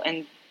angle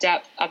and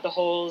depth of the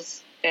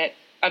holes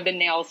of the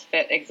nails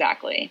fit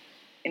exactly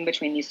in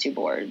between these 2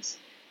 boards.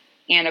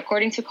 And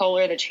according to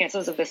Kohler, the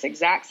chances of this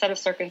exact set of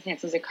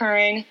circumstances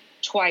occurring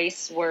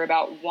twice were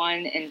about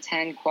 1 in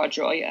 10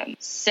 quadrillion.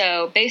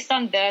 So based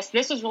on this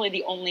was really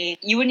the only,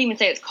 you wouldn't even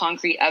say it's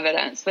concrete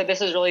evidence, but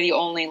this is really the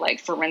only like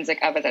forensic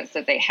evidence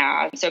that they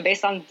had. So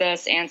based on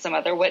this and some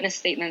other witness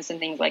statements and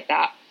things like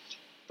that,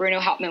 Bruno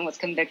Hauptmann was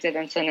convicted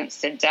and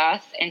sentenced to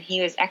death, and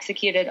he was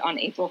executed on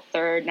April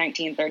 3rd,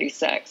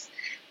 1936.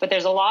 But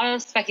there's a lot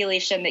of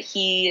speculation that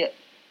he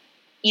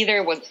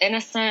either was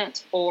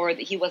innocent or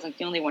that he wasn't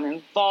the only one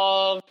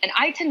involved. And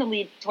I tend to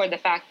lean toward the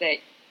fact that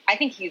I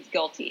think he's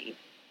guilty.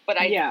 But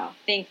I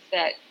think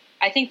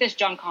this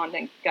John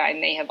Condon guy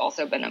may have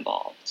also been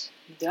involved.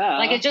 Duh.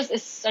 Like, it just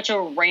is such a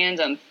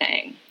random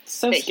thing.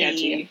 So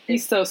sketchy.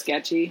 He's so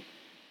sketchy.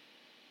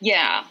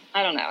 Yeah,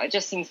 I don't know. It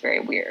just seems very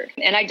weird.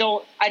 And I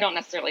don't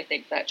necessarily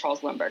think that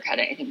Charles Lindbergh had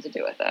anything to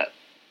do with it.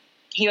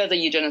 He was a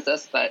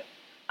eugenicist, but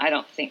I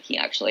don't think he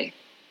actually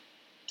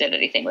did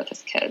anything with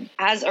his kid.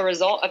 As a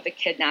result of the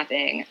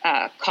kidnapping,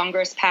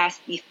 Congress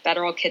passed the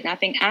Federal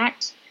Kidnapping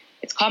Act.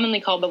 It's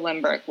commonly called the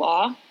Lindbergh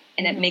Law.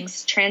 And it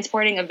makes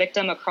transporting a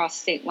victim across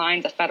state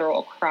lines a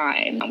federal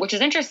crime, which is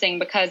interesting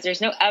because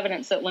there's no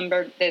evidence that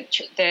Lindbergh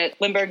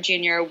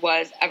Jr.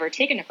 was ever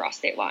taken across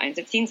state lines.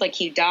 It seems like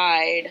he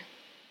died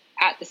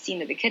at the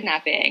scene of the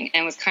kidnapping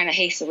and was kind of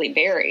hastily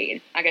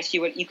buried. I guess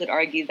you could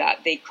argue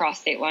that they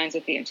crossed state lines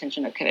with the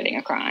intention of committing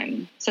a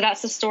crime. So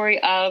that's the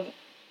story of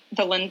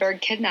the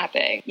Lindbergh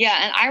kidnapping. Yeah,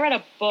 and I read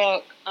a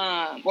book,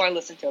 or I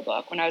listened to a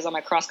book when I was on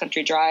my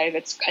cross-country drive.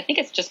 I think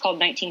it's just called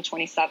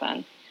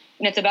 1927.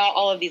 And it's about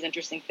all of these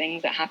interesting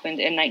things that happened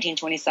in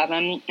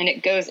 1927. And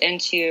it goes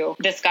into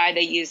this guy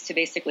they used to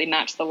basically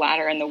match the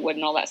ladder and the wood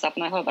and all that stuff.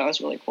 And I thought that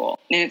was really cool.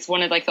 And it's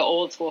one of like the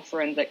old school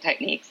forensic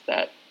techniques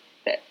that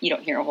you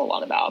don't hear a whole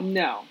lot about.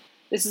 No.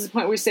 This is the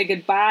point where we say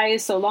goodbye,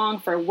 so long,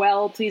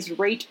 farewell. Please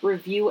rate,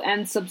 review,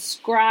 and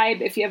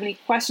subscribe. If you have any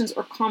questions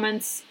or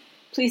comments,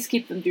 please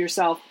keep them to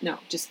yourself. No,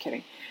 just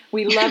kidding.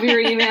 We love your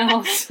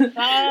emails.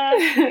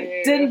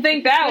 Didn't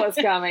think that was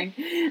coming.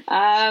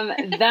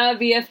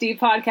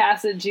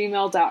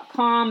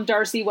 TheBFDpodcast@gmail.com.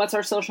 Darcy, what's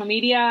our social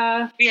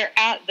media? We are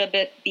at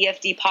the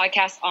BFD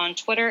Podcast on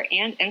Twitter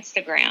and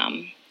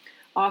Instagram.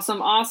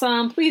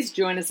 Awesome. Please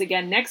join us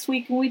again next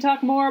week when we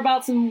talk more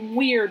about some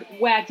weird,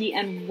 wacky,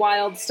 and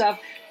wild stuff.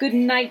 Good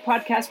night,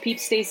 podcast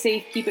peeps. Stay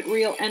safe, keep it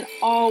real, and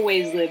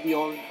always live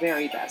your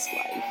very best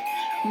life.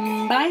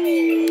 Bye.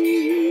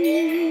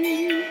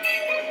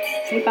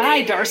 Say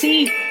bye,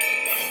 Darcy.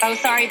 Oh,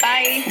 sorry.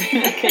 Bye.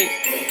 Okay.